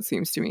ridiculous that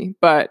seems to me.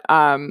 But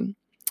I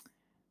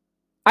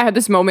had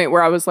this moment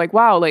where I was like,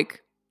 wow,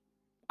 like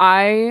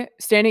I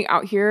standing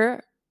out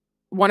here,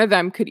 one of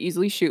them could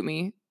easily shoot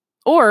me,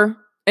 or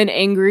an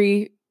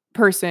angry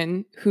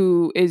person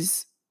who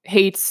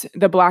hates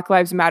the Black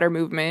Lives Matter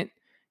movement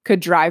could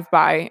drive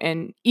by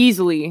and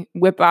easily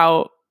whip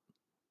out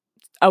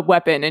a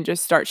weapon and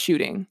just start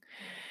shooting.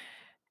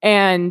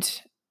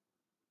 And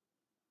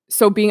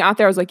so being out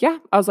there, I was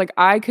like,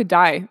 I could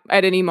die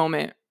at any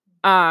moment.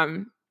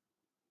 And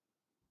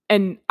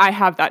I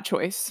have that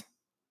choice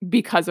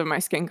because of my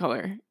skin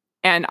color.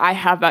 And I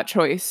have that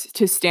choice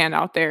to stand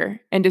out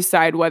there and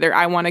decide whether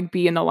I want to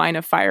be in the line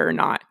of fire or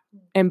not.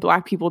 And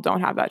Black people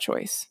don't have that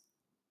choice.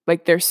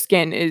 Like their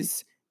skin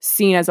is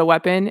seen as a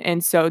weapon.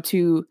 And so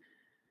to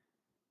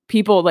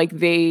people, like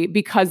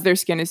because their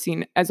skin is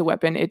seen as a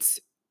weapon,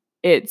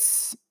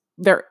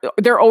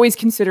 they're always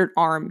considered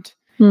armed.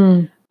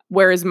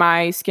 Whereas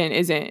my skin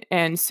isn't.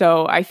 And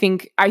so I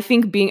think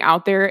being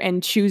out there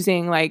and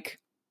choosing like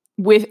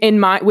in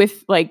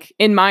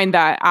mind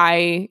that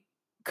I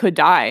could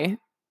die,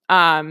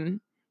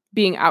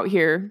 being out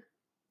here,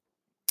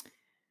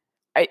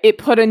 it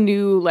put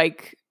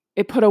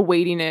a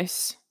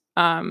weightiness,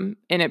 and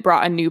it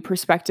brought a new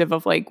perspective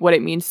of like what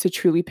it means to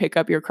truly pick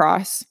up your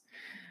cross,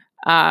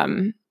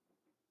 and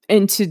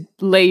to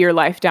lay your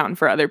life down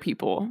for other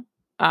people.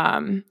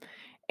 And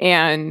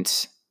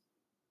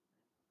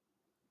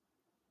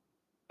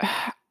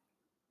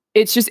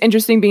it's just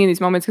interesting being in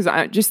these moments because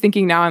I'm just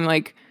thinking now, I'm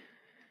like,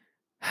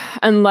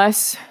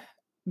 unless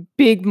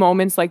big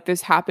moments like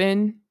this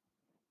happen,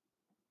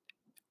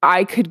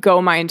 I could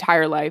go my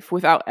entire life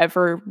without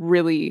ever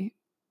really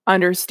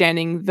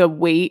understanding the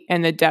weight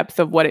and the depth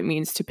of what it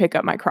means to pick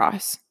up my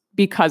cross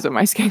because of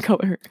my skin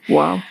color.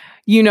 Wow.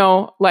 You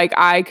know, like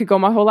I could go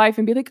my whole life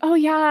and be like, oh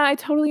yeah, I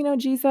totally know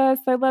Jesus.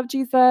 I love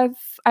Jesus.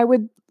 I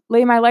would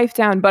lay my life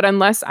down. But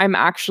unless I'm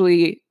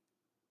actually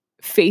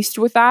faced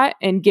with that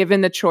and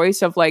given the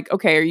choice of like,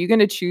 okay, are you going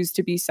to choose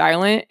to be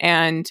silent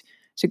and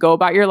to go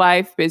about your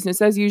life,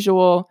 business as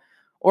usual,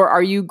 or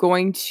are you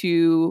going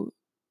to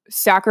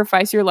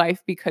sacrifice your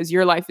life because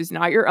your life is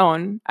not your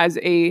own as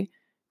a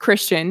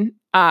Christian?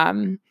 Are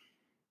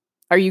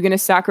you going to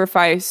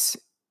sacrifice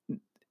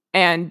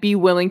and be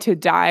willing to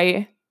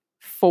die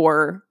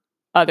for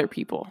other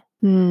people?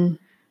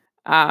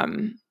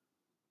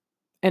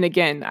 And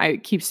again, I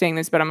keep saying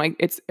this, but I'm like,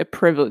 it's a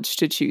privilege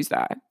to choose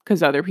that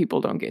because other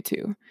people don't get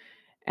to.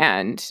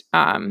 And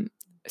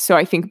so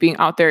I think being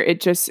out there,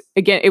 it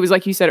was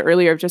like you said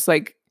earlier, just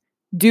like,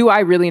 do I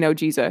really know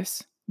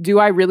Jesus? Do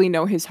I really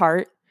know his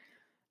heart?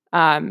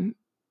 And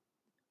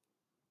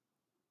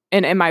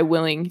am I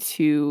willing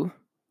to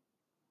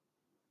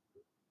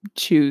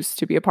choose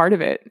to be a part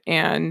of it?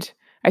 And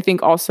I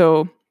think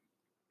also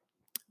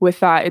with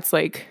that, it's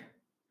like,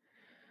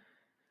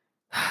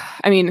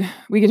 I mean,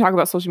 we can talk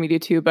about social media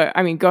too, but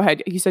I mean, go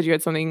ahead. You said you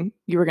had something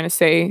you were going to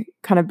say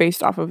kind of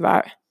based off of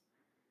that.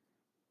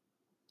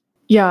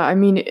 Yeah, I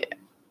mean,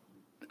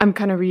 I'm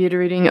kind of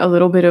reiterating a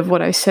little bit of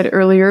what I said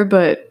earlier,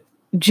 but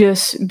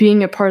just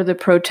being a part of the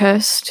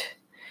protest,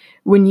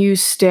 when you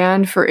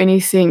stand for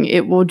anything,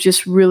 it will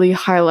just really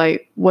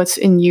highlight what's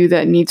in you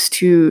that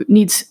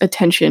needs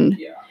attention.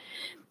 Yeah.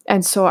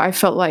 And so I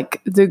felt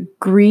like the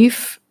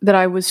grief that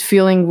I was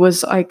feeling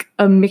was like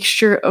a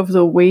mixture of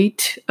the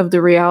weight of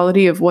the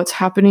reality of what's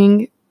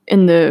happening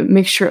and the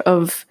mixture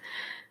of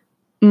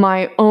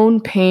my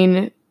own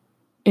pain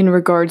in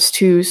regards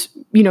to,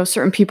 you know,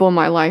 certain people in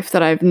my life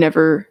that I've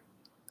never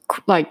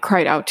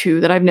cried out to,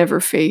 that I've never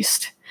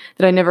faced,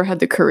 that I never had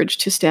the courage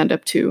to stand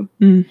up to.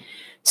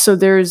 So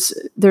there's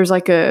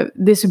like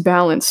this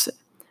balance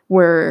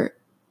where,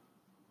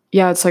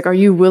 yeah, it's like, are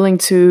you willing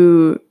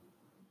to,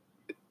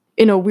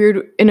 in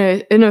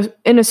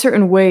a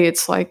certain way,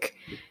 it's like,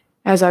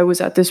 as I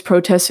was at this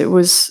protest, I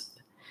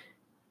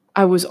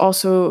was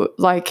also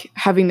like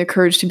having the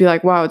courage to be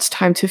like, wow, it's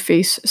time to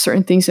face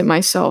certain things in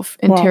myself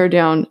and tear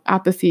down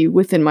apathy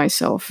within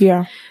myself.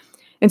 Yeah.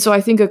 And so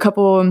I think a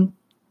couple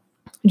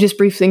just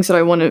brief things that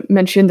I want to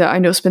mention that I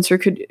know Spencer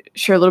could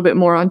share a little bit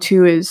more on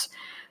too is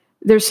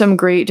there's some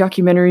great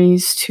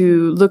documentaries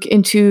to look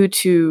into,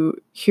 to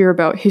hear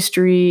about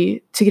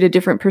history, to get a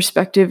different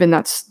perspective. And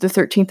that's the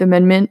 13th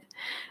Amendment.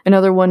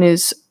 Another one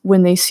is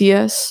When They See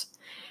Us.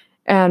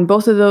 And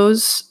both of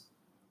those,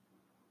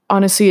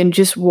 honestly, and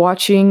just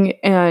watching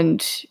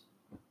and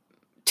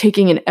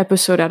taking an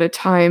episode at a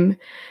time,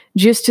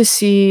 just to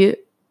see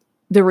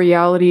the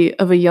reality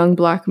of a young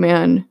Black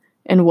man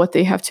and what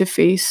they have to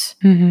face.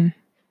 Mm-hmm.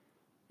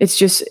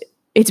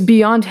 It's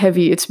beyond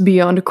heavy. It's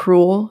beyond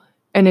cruel.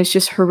 And it's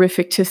just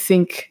horrific to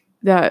think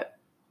that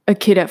a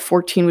kid at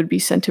 14 would be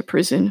sent to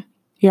prison.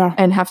 Yeah.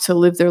 And have to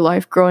live their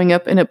life growing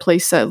up in a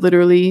place that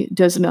literally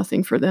does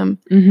nothing for them.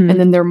 Mm-hmm. And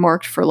then they're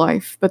marked for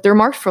life. But they're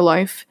marked for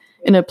life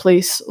in a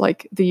place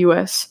like the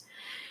US.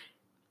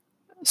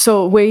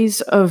 So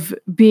ways of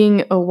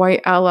being a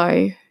white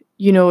ally,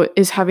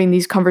 is having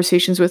these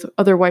conversations with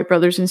other white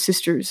brothers and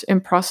sisters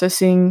and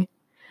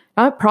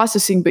not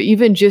processing, but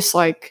even just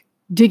like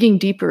digging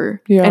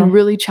deeper and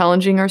really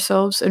challenging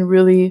ourselves and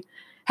really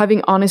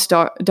having honest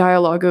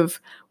dialogue of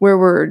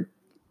where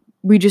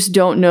we just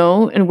don't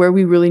know and where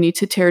we really need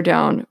to tear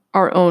down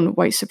our own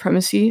white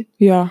supremacy.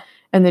 Yeah.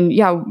 And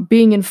then,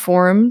 being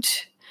informed.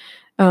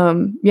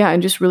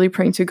 And just really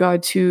praying to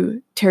God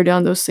to tear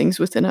down those things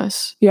within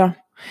us. Yeah.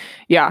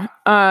 Yeah.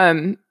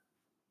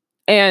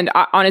 And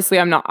honestly,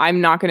 I'm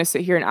not going to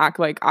sit here and act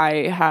like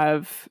I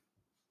have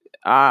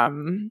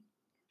been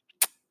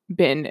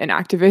an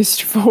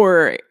activist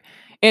for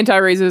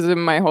anti-racism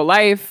my whole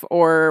life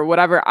or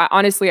whatever.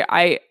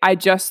 I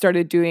just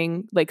started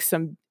doing like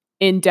some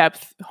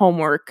in-depth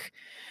homework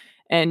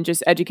and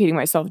just educating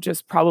myself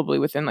just probably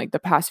within like the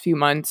past few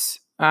months.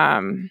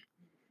 And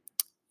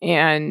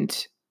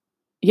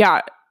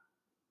yeah,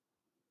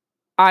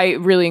 I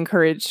really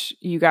encourage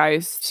you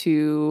guys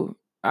to,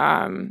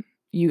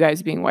 you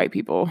guys being white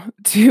people,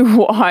 to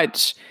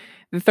watch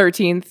The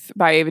 13th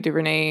by Ava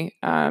DuVernay.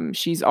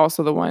 She's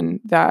also the one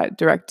that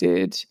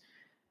directed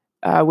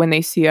When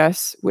They See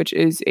Us, which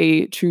is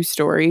a true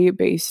story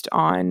based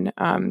on,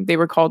 they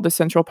were called the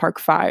Central Park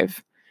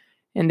Five,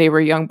 and they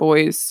were young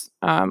boys,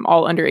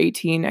 all under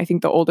 18. I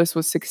think the oldest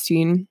was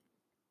 16.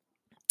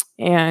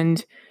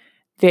 And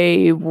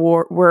they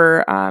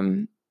were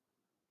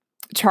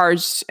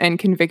charged and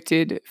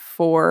convicted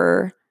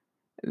for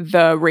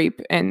the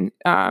rape and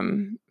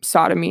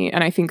sodomy,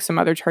 and I think some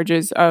other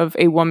charges of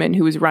a woman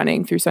who was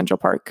running through Central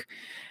Park.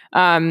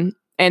 And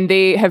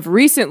they have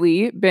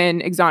recently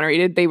been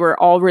exonerated. They were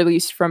all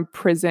released from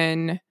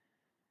prison,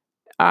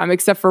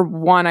 except for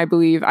one, I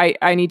believe.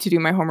 I need to do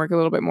my homework a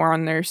little bit more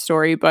on their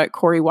story, but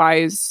Corey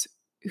Wise,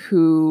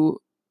 who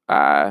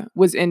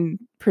was in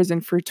prison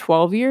for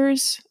 12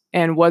 years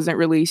and wasn't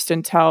released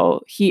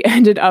until he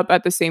ended up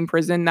at the same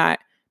prison that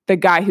the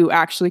guy who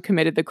actually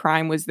committed the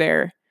crime was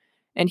there.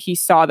 And he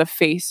saw the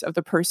face of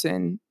the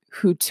person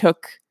who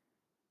took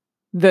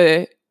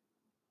the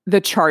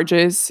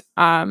charges,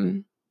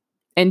 and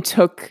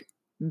took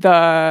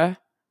the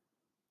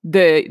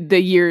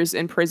years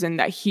in prison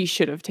that he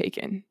should have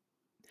taken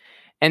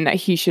and that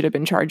he should have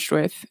been charged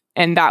with.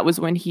 And that was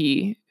when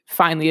he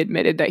finally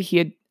admitted that he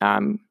had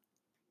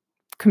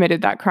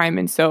committed that crime.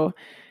 And so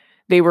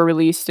they were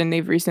released and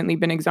they've recently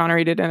been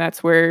exonerated. And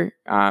that's where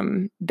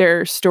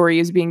their story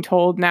is being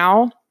told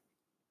now,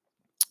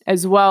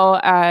 as well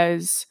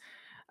as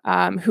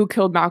Who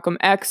Killed Malcolm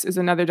X is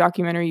another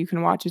documentary you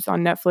can watch. It's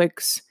on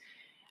Netflix.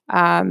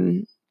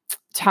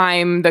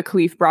 Time, the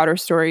Kalief Browder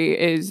story,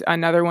 is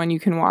another one you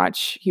can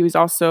watch. He was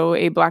also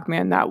a Black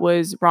man that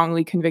was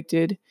wrongly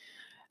convicted,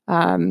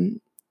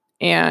 and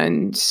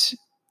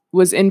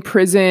was in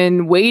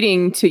prison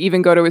waiting to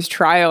even go to his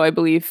trial, I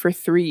believe, for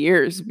 3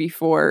 years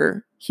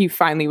before he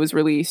finally was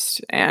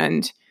released.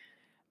 And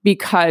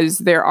because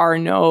there are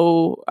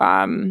no,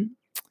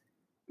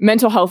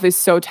 mental health is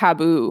so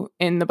taboo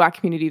in the Black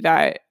community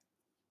that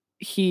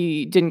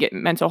he didn't get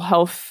mental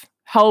health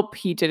help.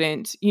 He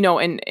didn't,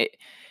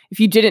 if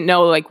you didn't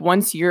know, like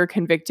once you're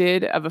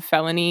convicted of a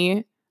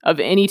felony of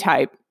any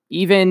type,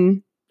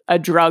 even a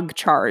drug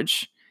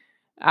charge,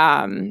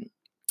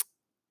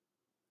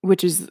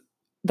 which is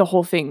the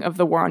whole thing of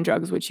the war on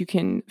drugs, which you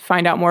can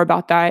find out more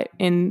about that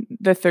in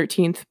the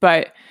 13th.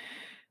 But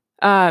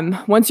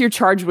once you're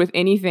charged with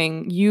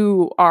anything,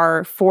 you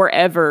are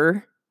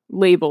forever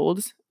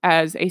labeled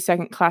as a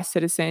second-class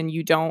citizen.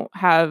 You don't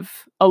have,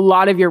 a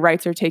lot of your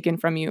rights are taken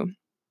from you.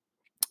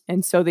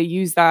 And so they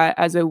use that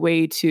as a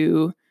way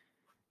to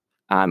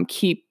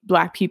keep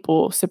Black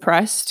people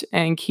suppressed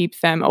and keep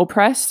them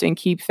oppressed and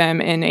keep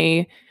them in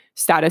a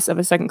status of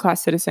a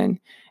second-class citizen.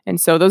 And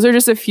so those are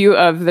just a few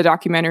of the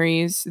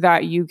documentaries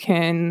that you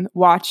can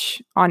watch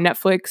on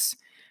Netflix,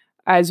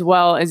 as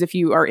well as if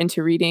you are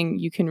into reading,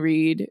 you can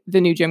read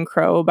The New Jim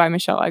Crow by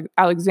Michelle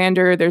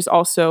Alexander. There's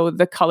also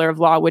The Color of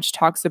Law, which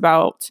talks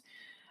about,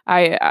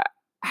 I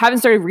haven't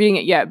started reading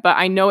it yet, but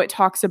I know it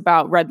talks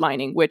about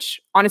redlining, which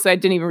honestly, I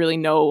didn't even really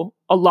know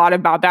a lot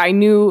about that. I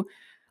knew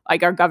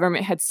like our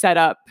government had set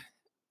up,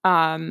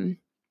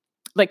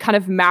 like kind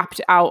of mapped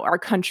out our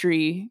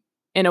country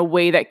in a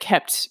way that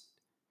kept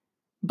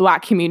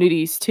Black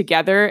communities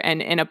together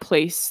and in a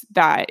place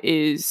that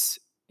is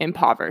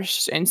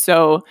impoverished. And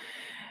so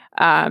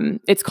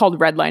it's called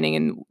redlining,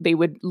 and they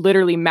would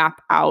literally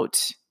map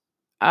out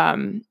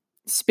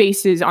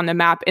spaces on the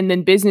map, and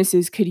then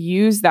businesses could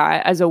use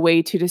that as a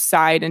way to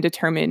decide and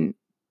determine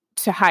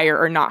to hire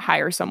or not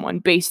hire someone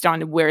based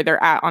on where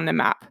they're at on the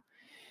map.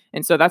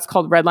 And so that's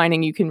called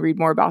redlining. You can read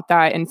more about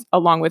that, and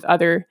along with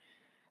other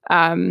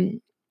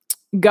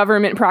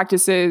government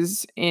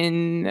practices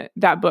in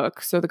that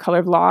book. So The Color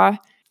of Law.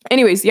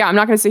 Anyways, yeah, I'm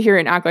not going to sit here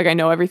and act like I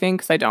know everything,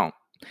 because I don't.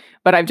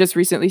 But I've just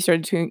recently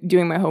started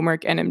doing my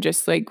homework, and I'm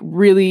just like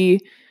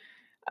really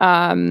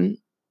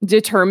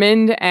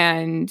determined,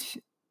 and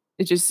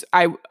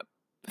I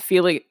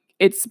feel like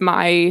it's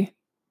my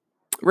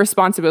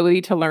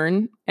responsibility to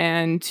learn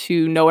and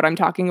to know what I'm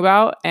talking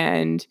about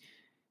and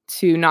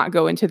to not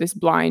go into this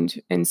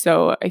blind. And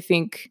so I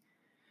think,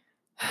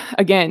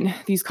 again,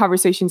 these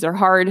conversations are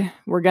hard.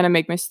 We're going to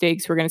make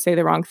mistakes. We're going to say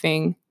the wrong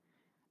thing.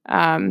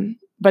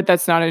 But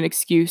that's not an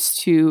excuse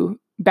to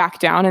back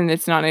down, and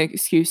it's not an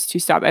excuse to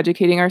stop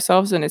educating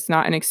ourselves, and it's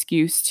not an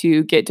excuse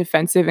to get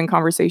defensive in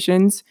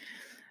conversations.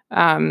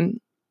 And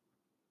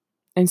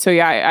so,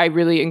 yeah, I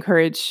really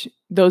encourage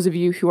those of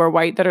you who are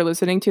white that are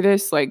listening to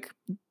this, like,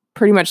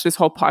 pretty much this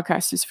whole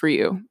podcast is for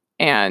you,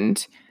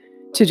 and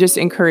to just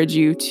encourage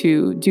you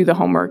to do the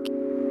homework.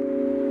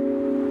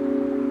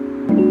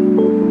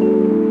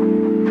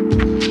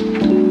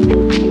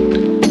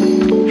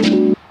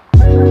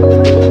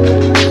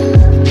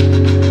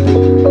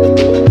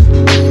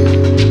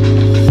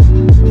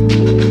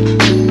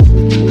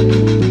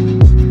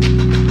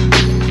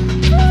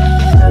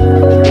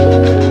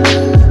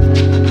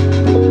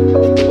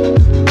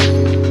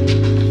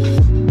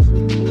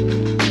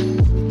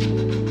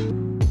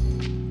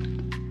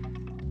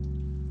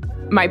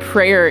 My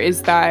prayer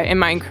is that, and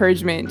my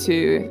encouragement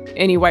to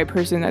any white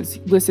person that's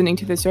listening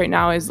to this right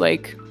now is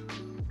like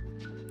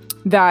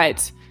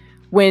that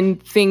when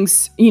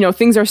things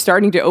are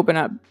starting to open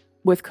up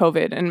with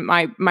COVID, and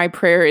my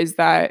prayer is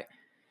that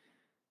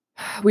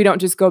we don't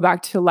just go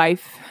back to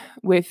life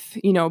with,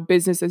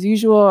 business as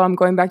usual. I'm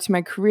going back to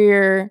my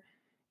career,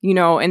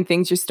 and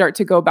things just start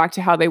to go back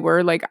to how they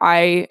were. Like,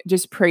 I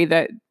just pray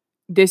that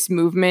this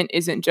movement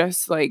isn't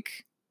just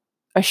like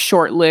a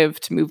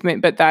short-lived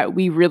movement, but that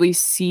we really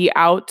see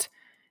out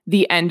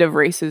the end of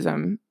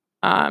racism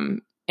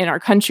in our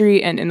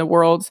country and in the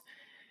world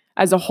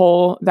as a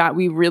whole, that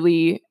we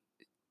really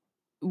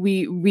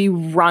we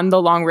run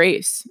the long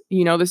race.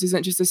 This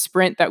isn't just a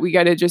sprint that we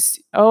got to just,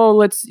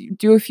 let's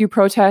do a few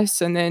protests,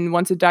 and then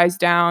once it dies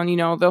down,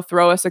 they'll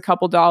throw us a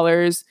couple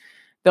dollars.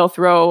 They'll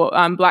throw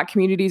Black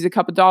communities a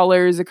couple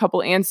dollars, a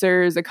couple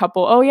answers, a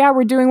couple, oh yeah,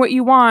 we're doing what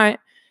you want.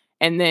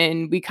 And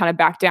then we kind of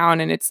back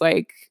down, and it's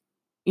like,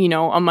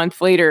 a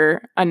month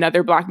later,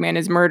 another Black man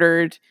is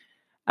murdered.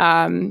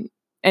 And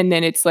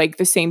then it's like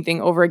the same thing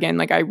over again.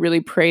 Like, I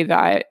really pray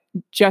that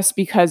just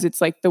because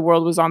it's like the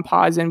world was on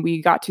pause and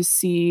we had to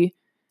see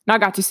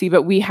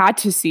the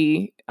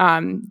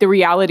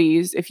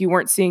realities, if you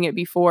weren't seeing it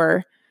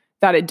before,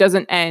 that it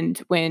doesn't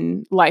end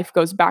when life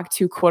goes back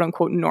to quote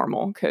unquote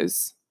normal,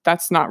 because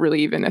that's not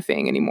really even a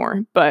thing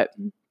anymore. But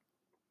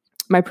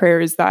my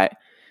prayer is that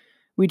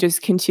we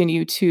just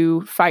continue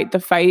to fight the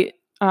fight,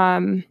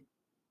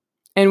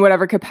 in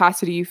whatever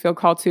capacity you feel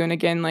called to. And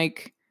again,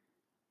 like,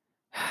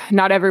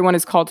 not everyone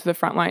is called to the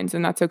front lines,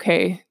 and that's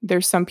okay.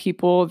 There's some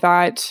people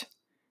that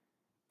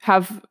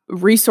have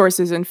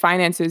resources and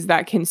finances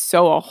that can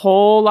sow a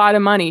whole lot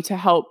of money to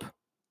help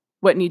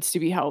what needs to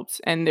be helped.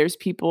 And there's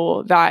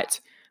people that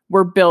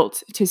were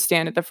built to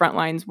stand at the front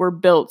lines. We're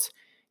built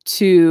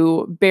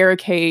to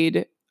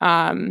barricade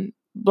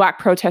Black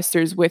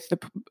protesters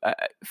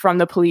from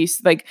the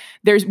police. Like,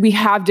 we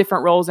have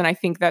different roles, and I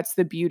think that's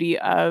the beauty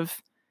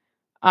of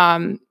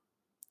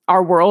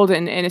our world,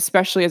 and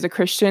especially as a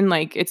Christian.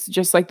 Like, it's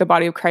just like the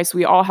body of Christ.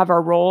 We all have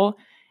our role.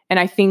 And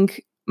I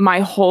think my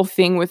whole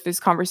thing with this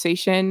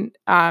conversation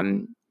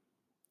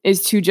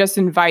is to just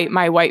invite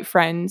my white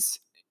friends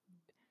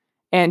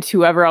and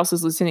whoever else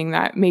is listening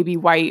that may be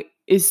white,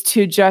 is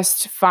to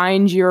just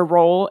find your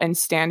role and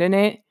stand in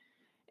it,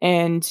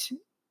 and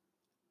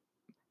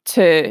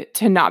to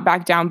not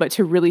back down, but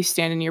to really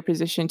stand in your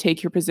position,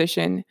 take your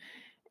position,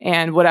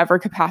 and whatever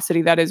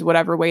capacity that is,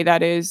 whatever way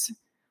that is.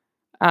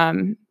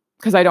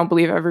 Because I don't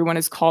believe everyone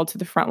is called to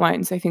the front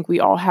lines. I think we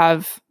all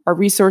have our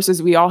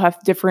resources. We all have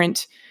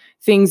different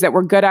things that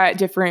we're good at,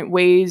 different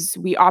ways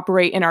we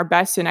operate in our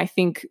best. And I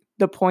think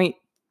the point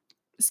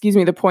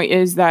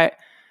is that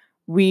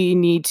we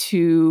need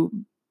to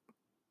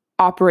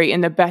operate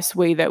in the best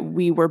way that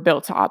we were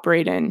built to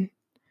operate in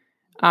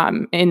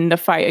the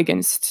fight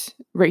against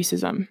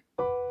racism.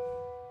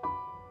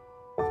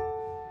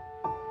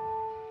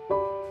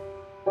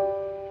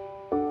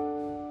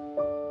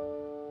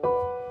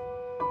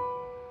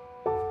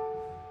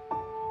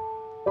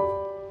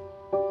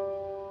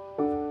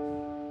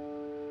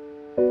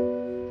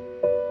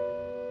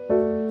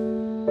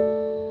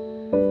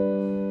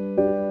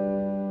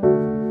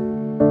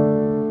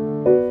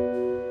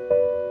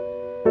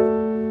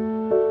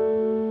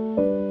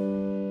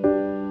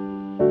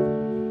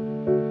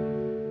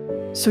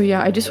 So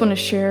yeah, I just want to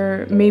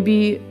share,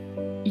 maybe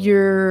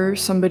you're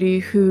somebody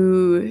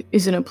who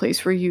is in a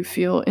place where you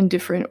feel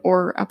indifferent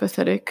or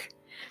apathetic.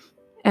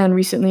 And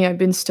recently I've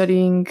been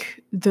studying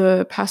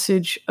the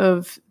passage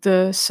of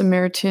the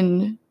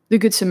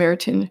Good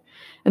Samaritan,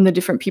 and the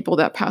different people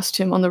that passed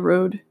him on the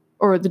road,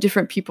 or the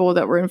different people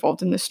that were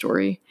involved in this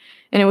story.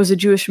 And it was a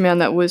Jewish man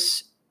that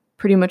was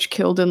pretty much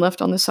killed and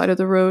left on the side of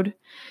the road.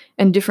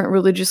 And different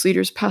religious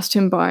leaders passed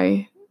him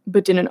by,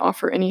 but didn't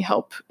offer any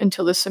help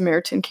until the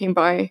Samaritan came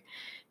by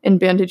and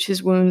bandaged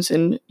his wounds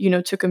and,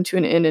 took him to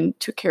an inn and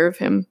took care of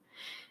him.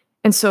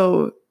 And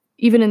so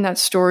even in that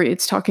story,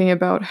 it's talking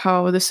about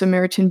how the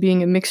Samaritan,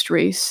 being a mixed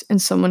race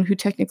and someone who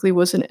technically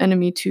was an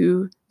enemy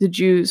to the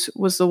Jews,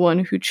 was the one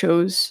who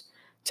chose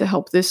to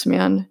help this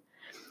man.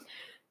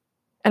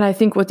 And I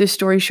think what this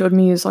story showed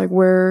me is like,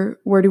 where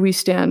do we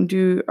stand?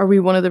 Are we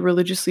one of the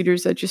religious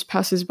leaders that just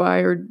passes by,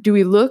 or do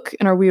we look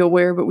and are we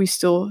aware but we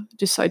still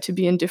decide to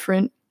be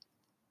indifferent?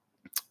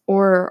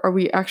 Or are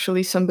we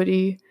actually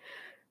somebody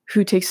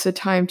who takes the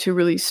time to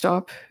really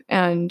stop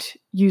and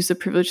use the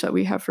privilege that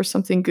we have for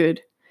something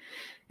good?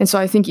 And so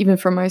I think even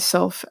for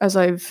myself, as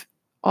I've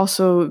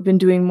also been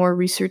doing more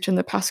research in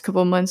the past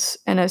couple of months,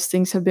 and as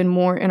things have been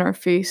more in our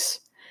face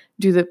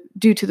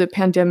due to the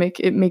pandemic,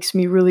 it makes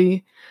me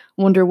really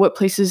wonder what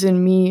places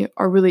in me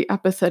are really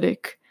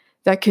apathetic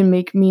that can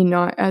make me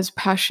not as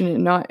passionate,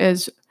 not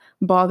as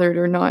bothered,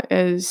 or not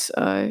as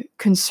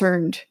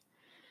concerned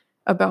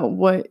about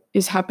what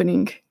is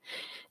happening.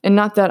 And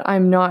not that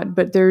I'm not,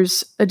 but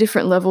there's a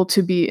different level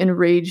to be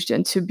enraged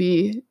and to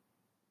be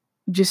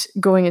just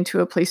going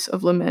into a place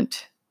of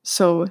lament.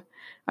 So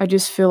I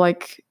just feel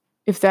like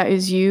if that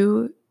is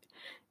you,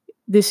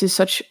 this is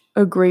such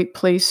a great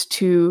place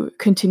to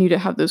continue to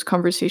have those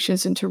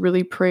conversations and to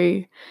really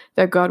pray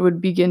that God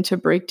would begin to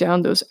break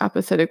down those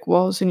apathetic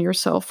walls in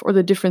yourself or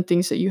the different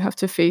things that you have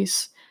to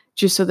face,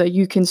 just so that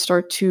you can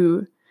start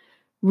to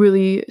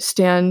really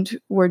stand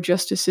where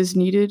justice is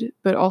needed,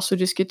 but also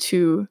just get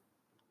to,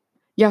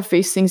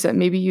 face things that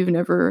maybe you've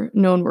never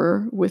known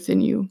were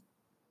within you.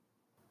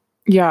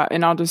 Yeah,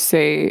 and I'll just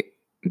say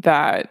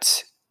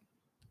that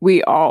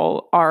we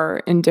all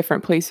are in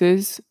different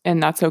places,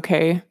 and that's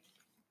okay.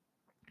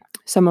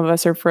 Some of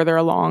us are further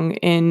along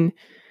in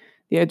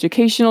the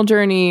educational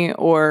journey,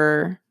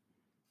 or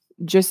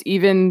just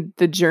even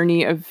the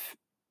journey of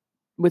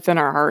within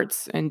our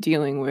hearts and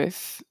dealing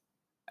with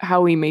how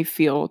we may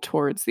feel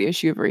towards the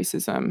issue of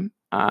racism.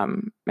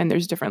 And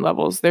there's different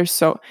levels. There's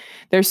so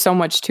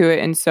much to it.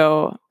 And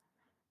so,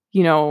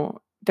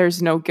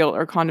 there's no guilt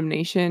or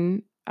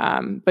condemnation,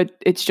 but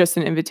it's just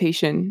an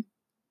invitation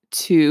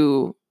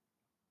to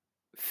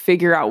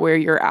figure out where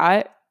you're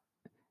at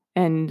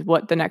and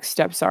what the next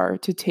steps are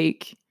to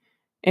take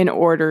in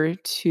order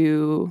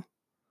to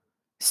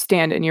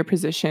stand in your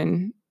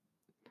position.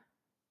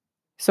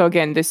 So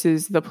again, this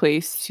is the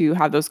place to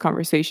have those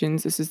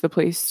conversations. This is the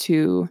place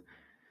to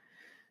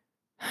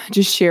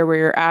just share where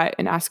you're at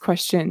and ask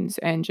questions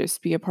and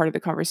just be a part of the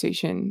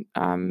conversation.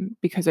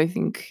 Because I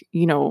think,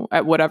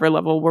 at whatever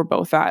level we're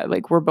both at,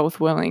 like, we're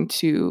both willing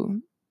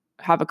to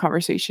have a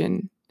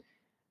conversation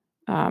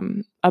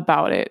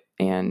about it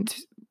and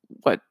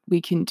what we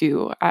can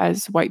do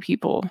as white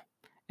people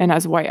and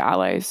as white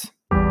allies.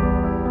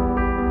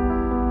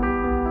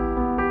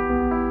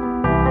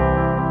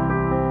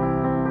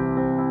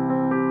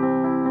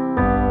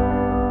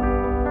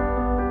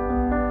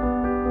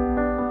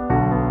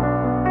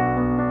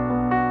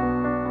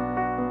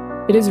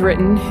 It is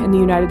written in the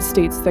United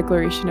States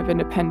Declaration of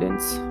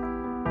Independence,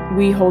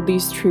 "We hold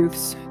these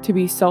truths to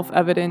be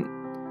self-evident,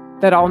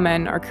 that all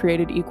men are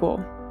created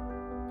equal."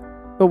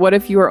 But what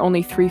if you are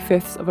only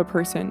 3/5 of a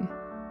person?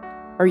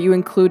 Are you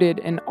included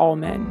in all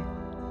men?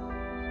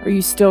 Are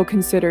you still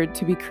considered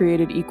to be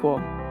created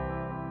equal?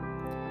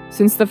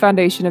 Since the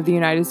foundation of the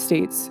United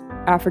States,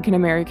 African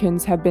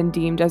Americans have been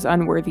deemed as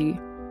unworthy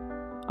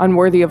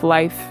of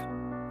life,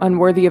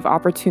 unworthy of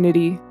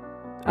opportunity,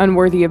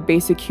 unworthy of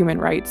basic human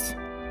rights.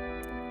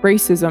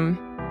 Racism,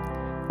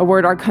 a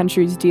word our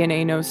country's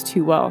DNA knows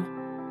too well.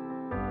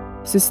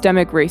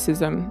 Systemic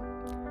racism,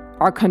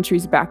 our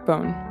country's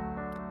backbone.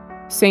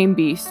 Same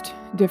beast,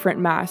 different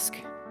mask.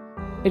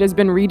 It has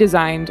been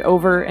redesigned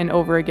over and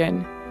over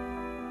again.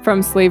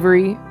 From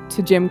slavery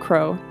to Jim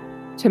Crow,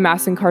 to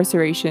mass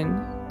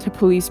incarceration, to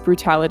police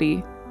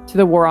brutality, to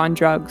the war on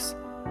drugs,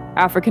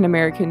 African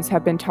Americans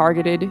have been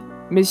targeted,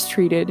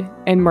 mistreated,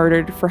 and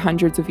murdered for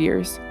hundreds of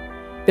years.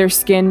 Their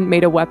skin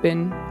made a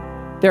weapon,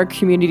 their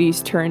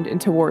communities turned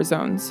into war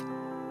zones.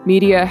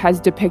 Media has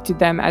depicted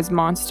them as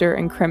monster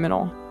and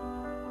criminal.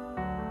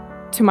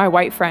 To my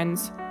white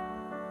friends,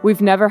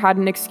 we've never had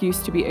an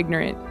excuse to be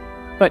ignorant,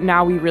 but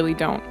now we really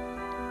don't.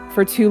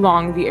 For too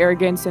long, the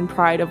arrogance and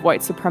pride of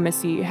white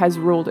supremacy has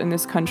ruled in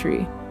this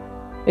country.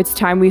 It's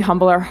time we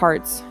humble our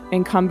hearts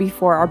and come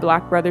before our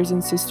Black brothers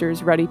and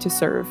sisters ready to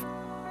serve.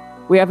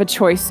 We have a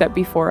choice set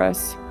before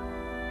us,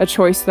 a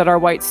choice that our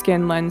white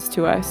skin lends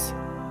to us,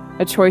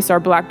 a choice our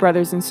Black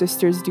brothers and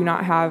sisters do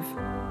not have,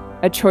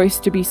 a choice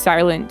to be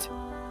silent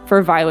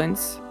for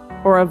violence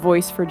or a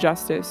voice for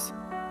justice,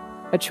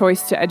 a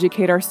choice to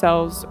educate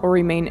ourselves or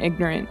remain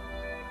ignorant,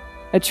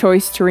 a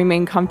choice to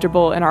remain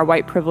comfortable in our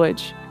white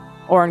privilege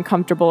or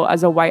uncomfortable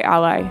as a white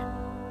ally.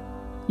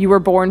 You were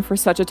born for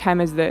such a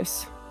time as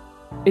this.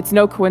 It's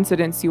no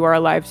coincidence you are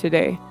alive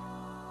today.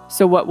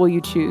 So what will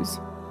you choose?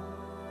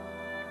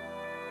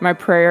 My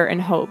prayer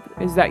and hope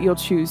is that you'll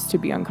choose to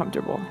be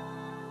uncomfortable.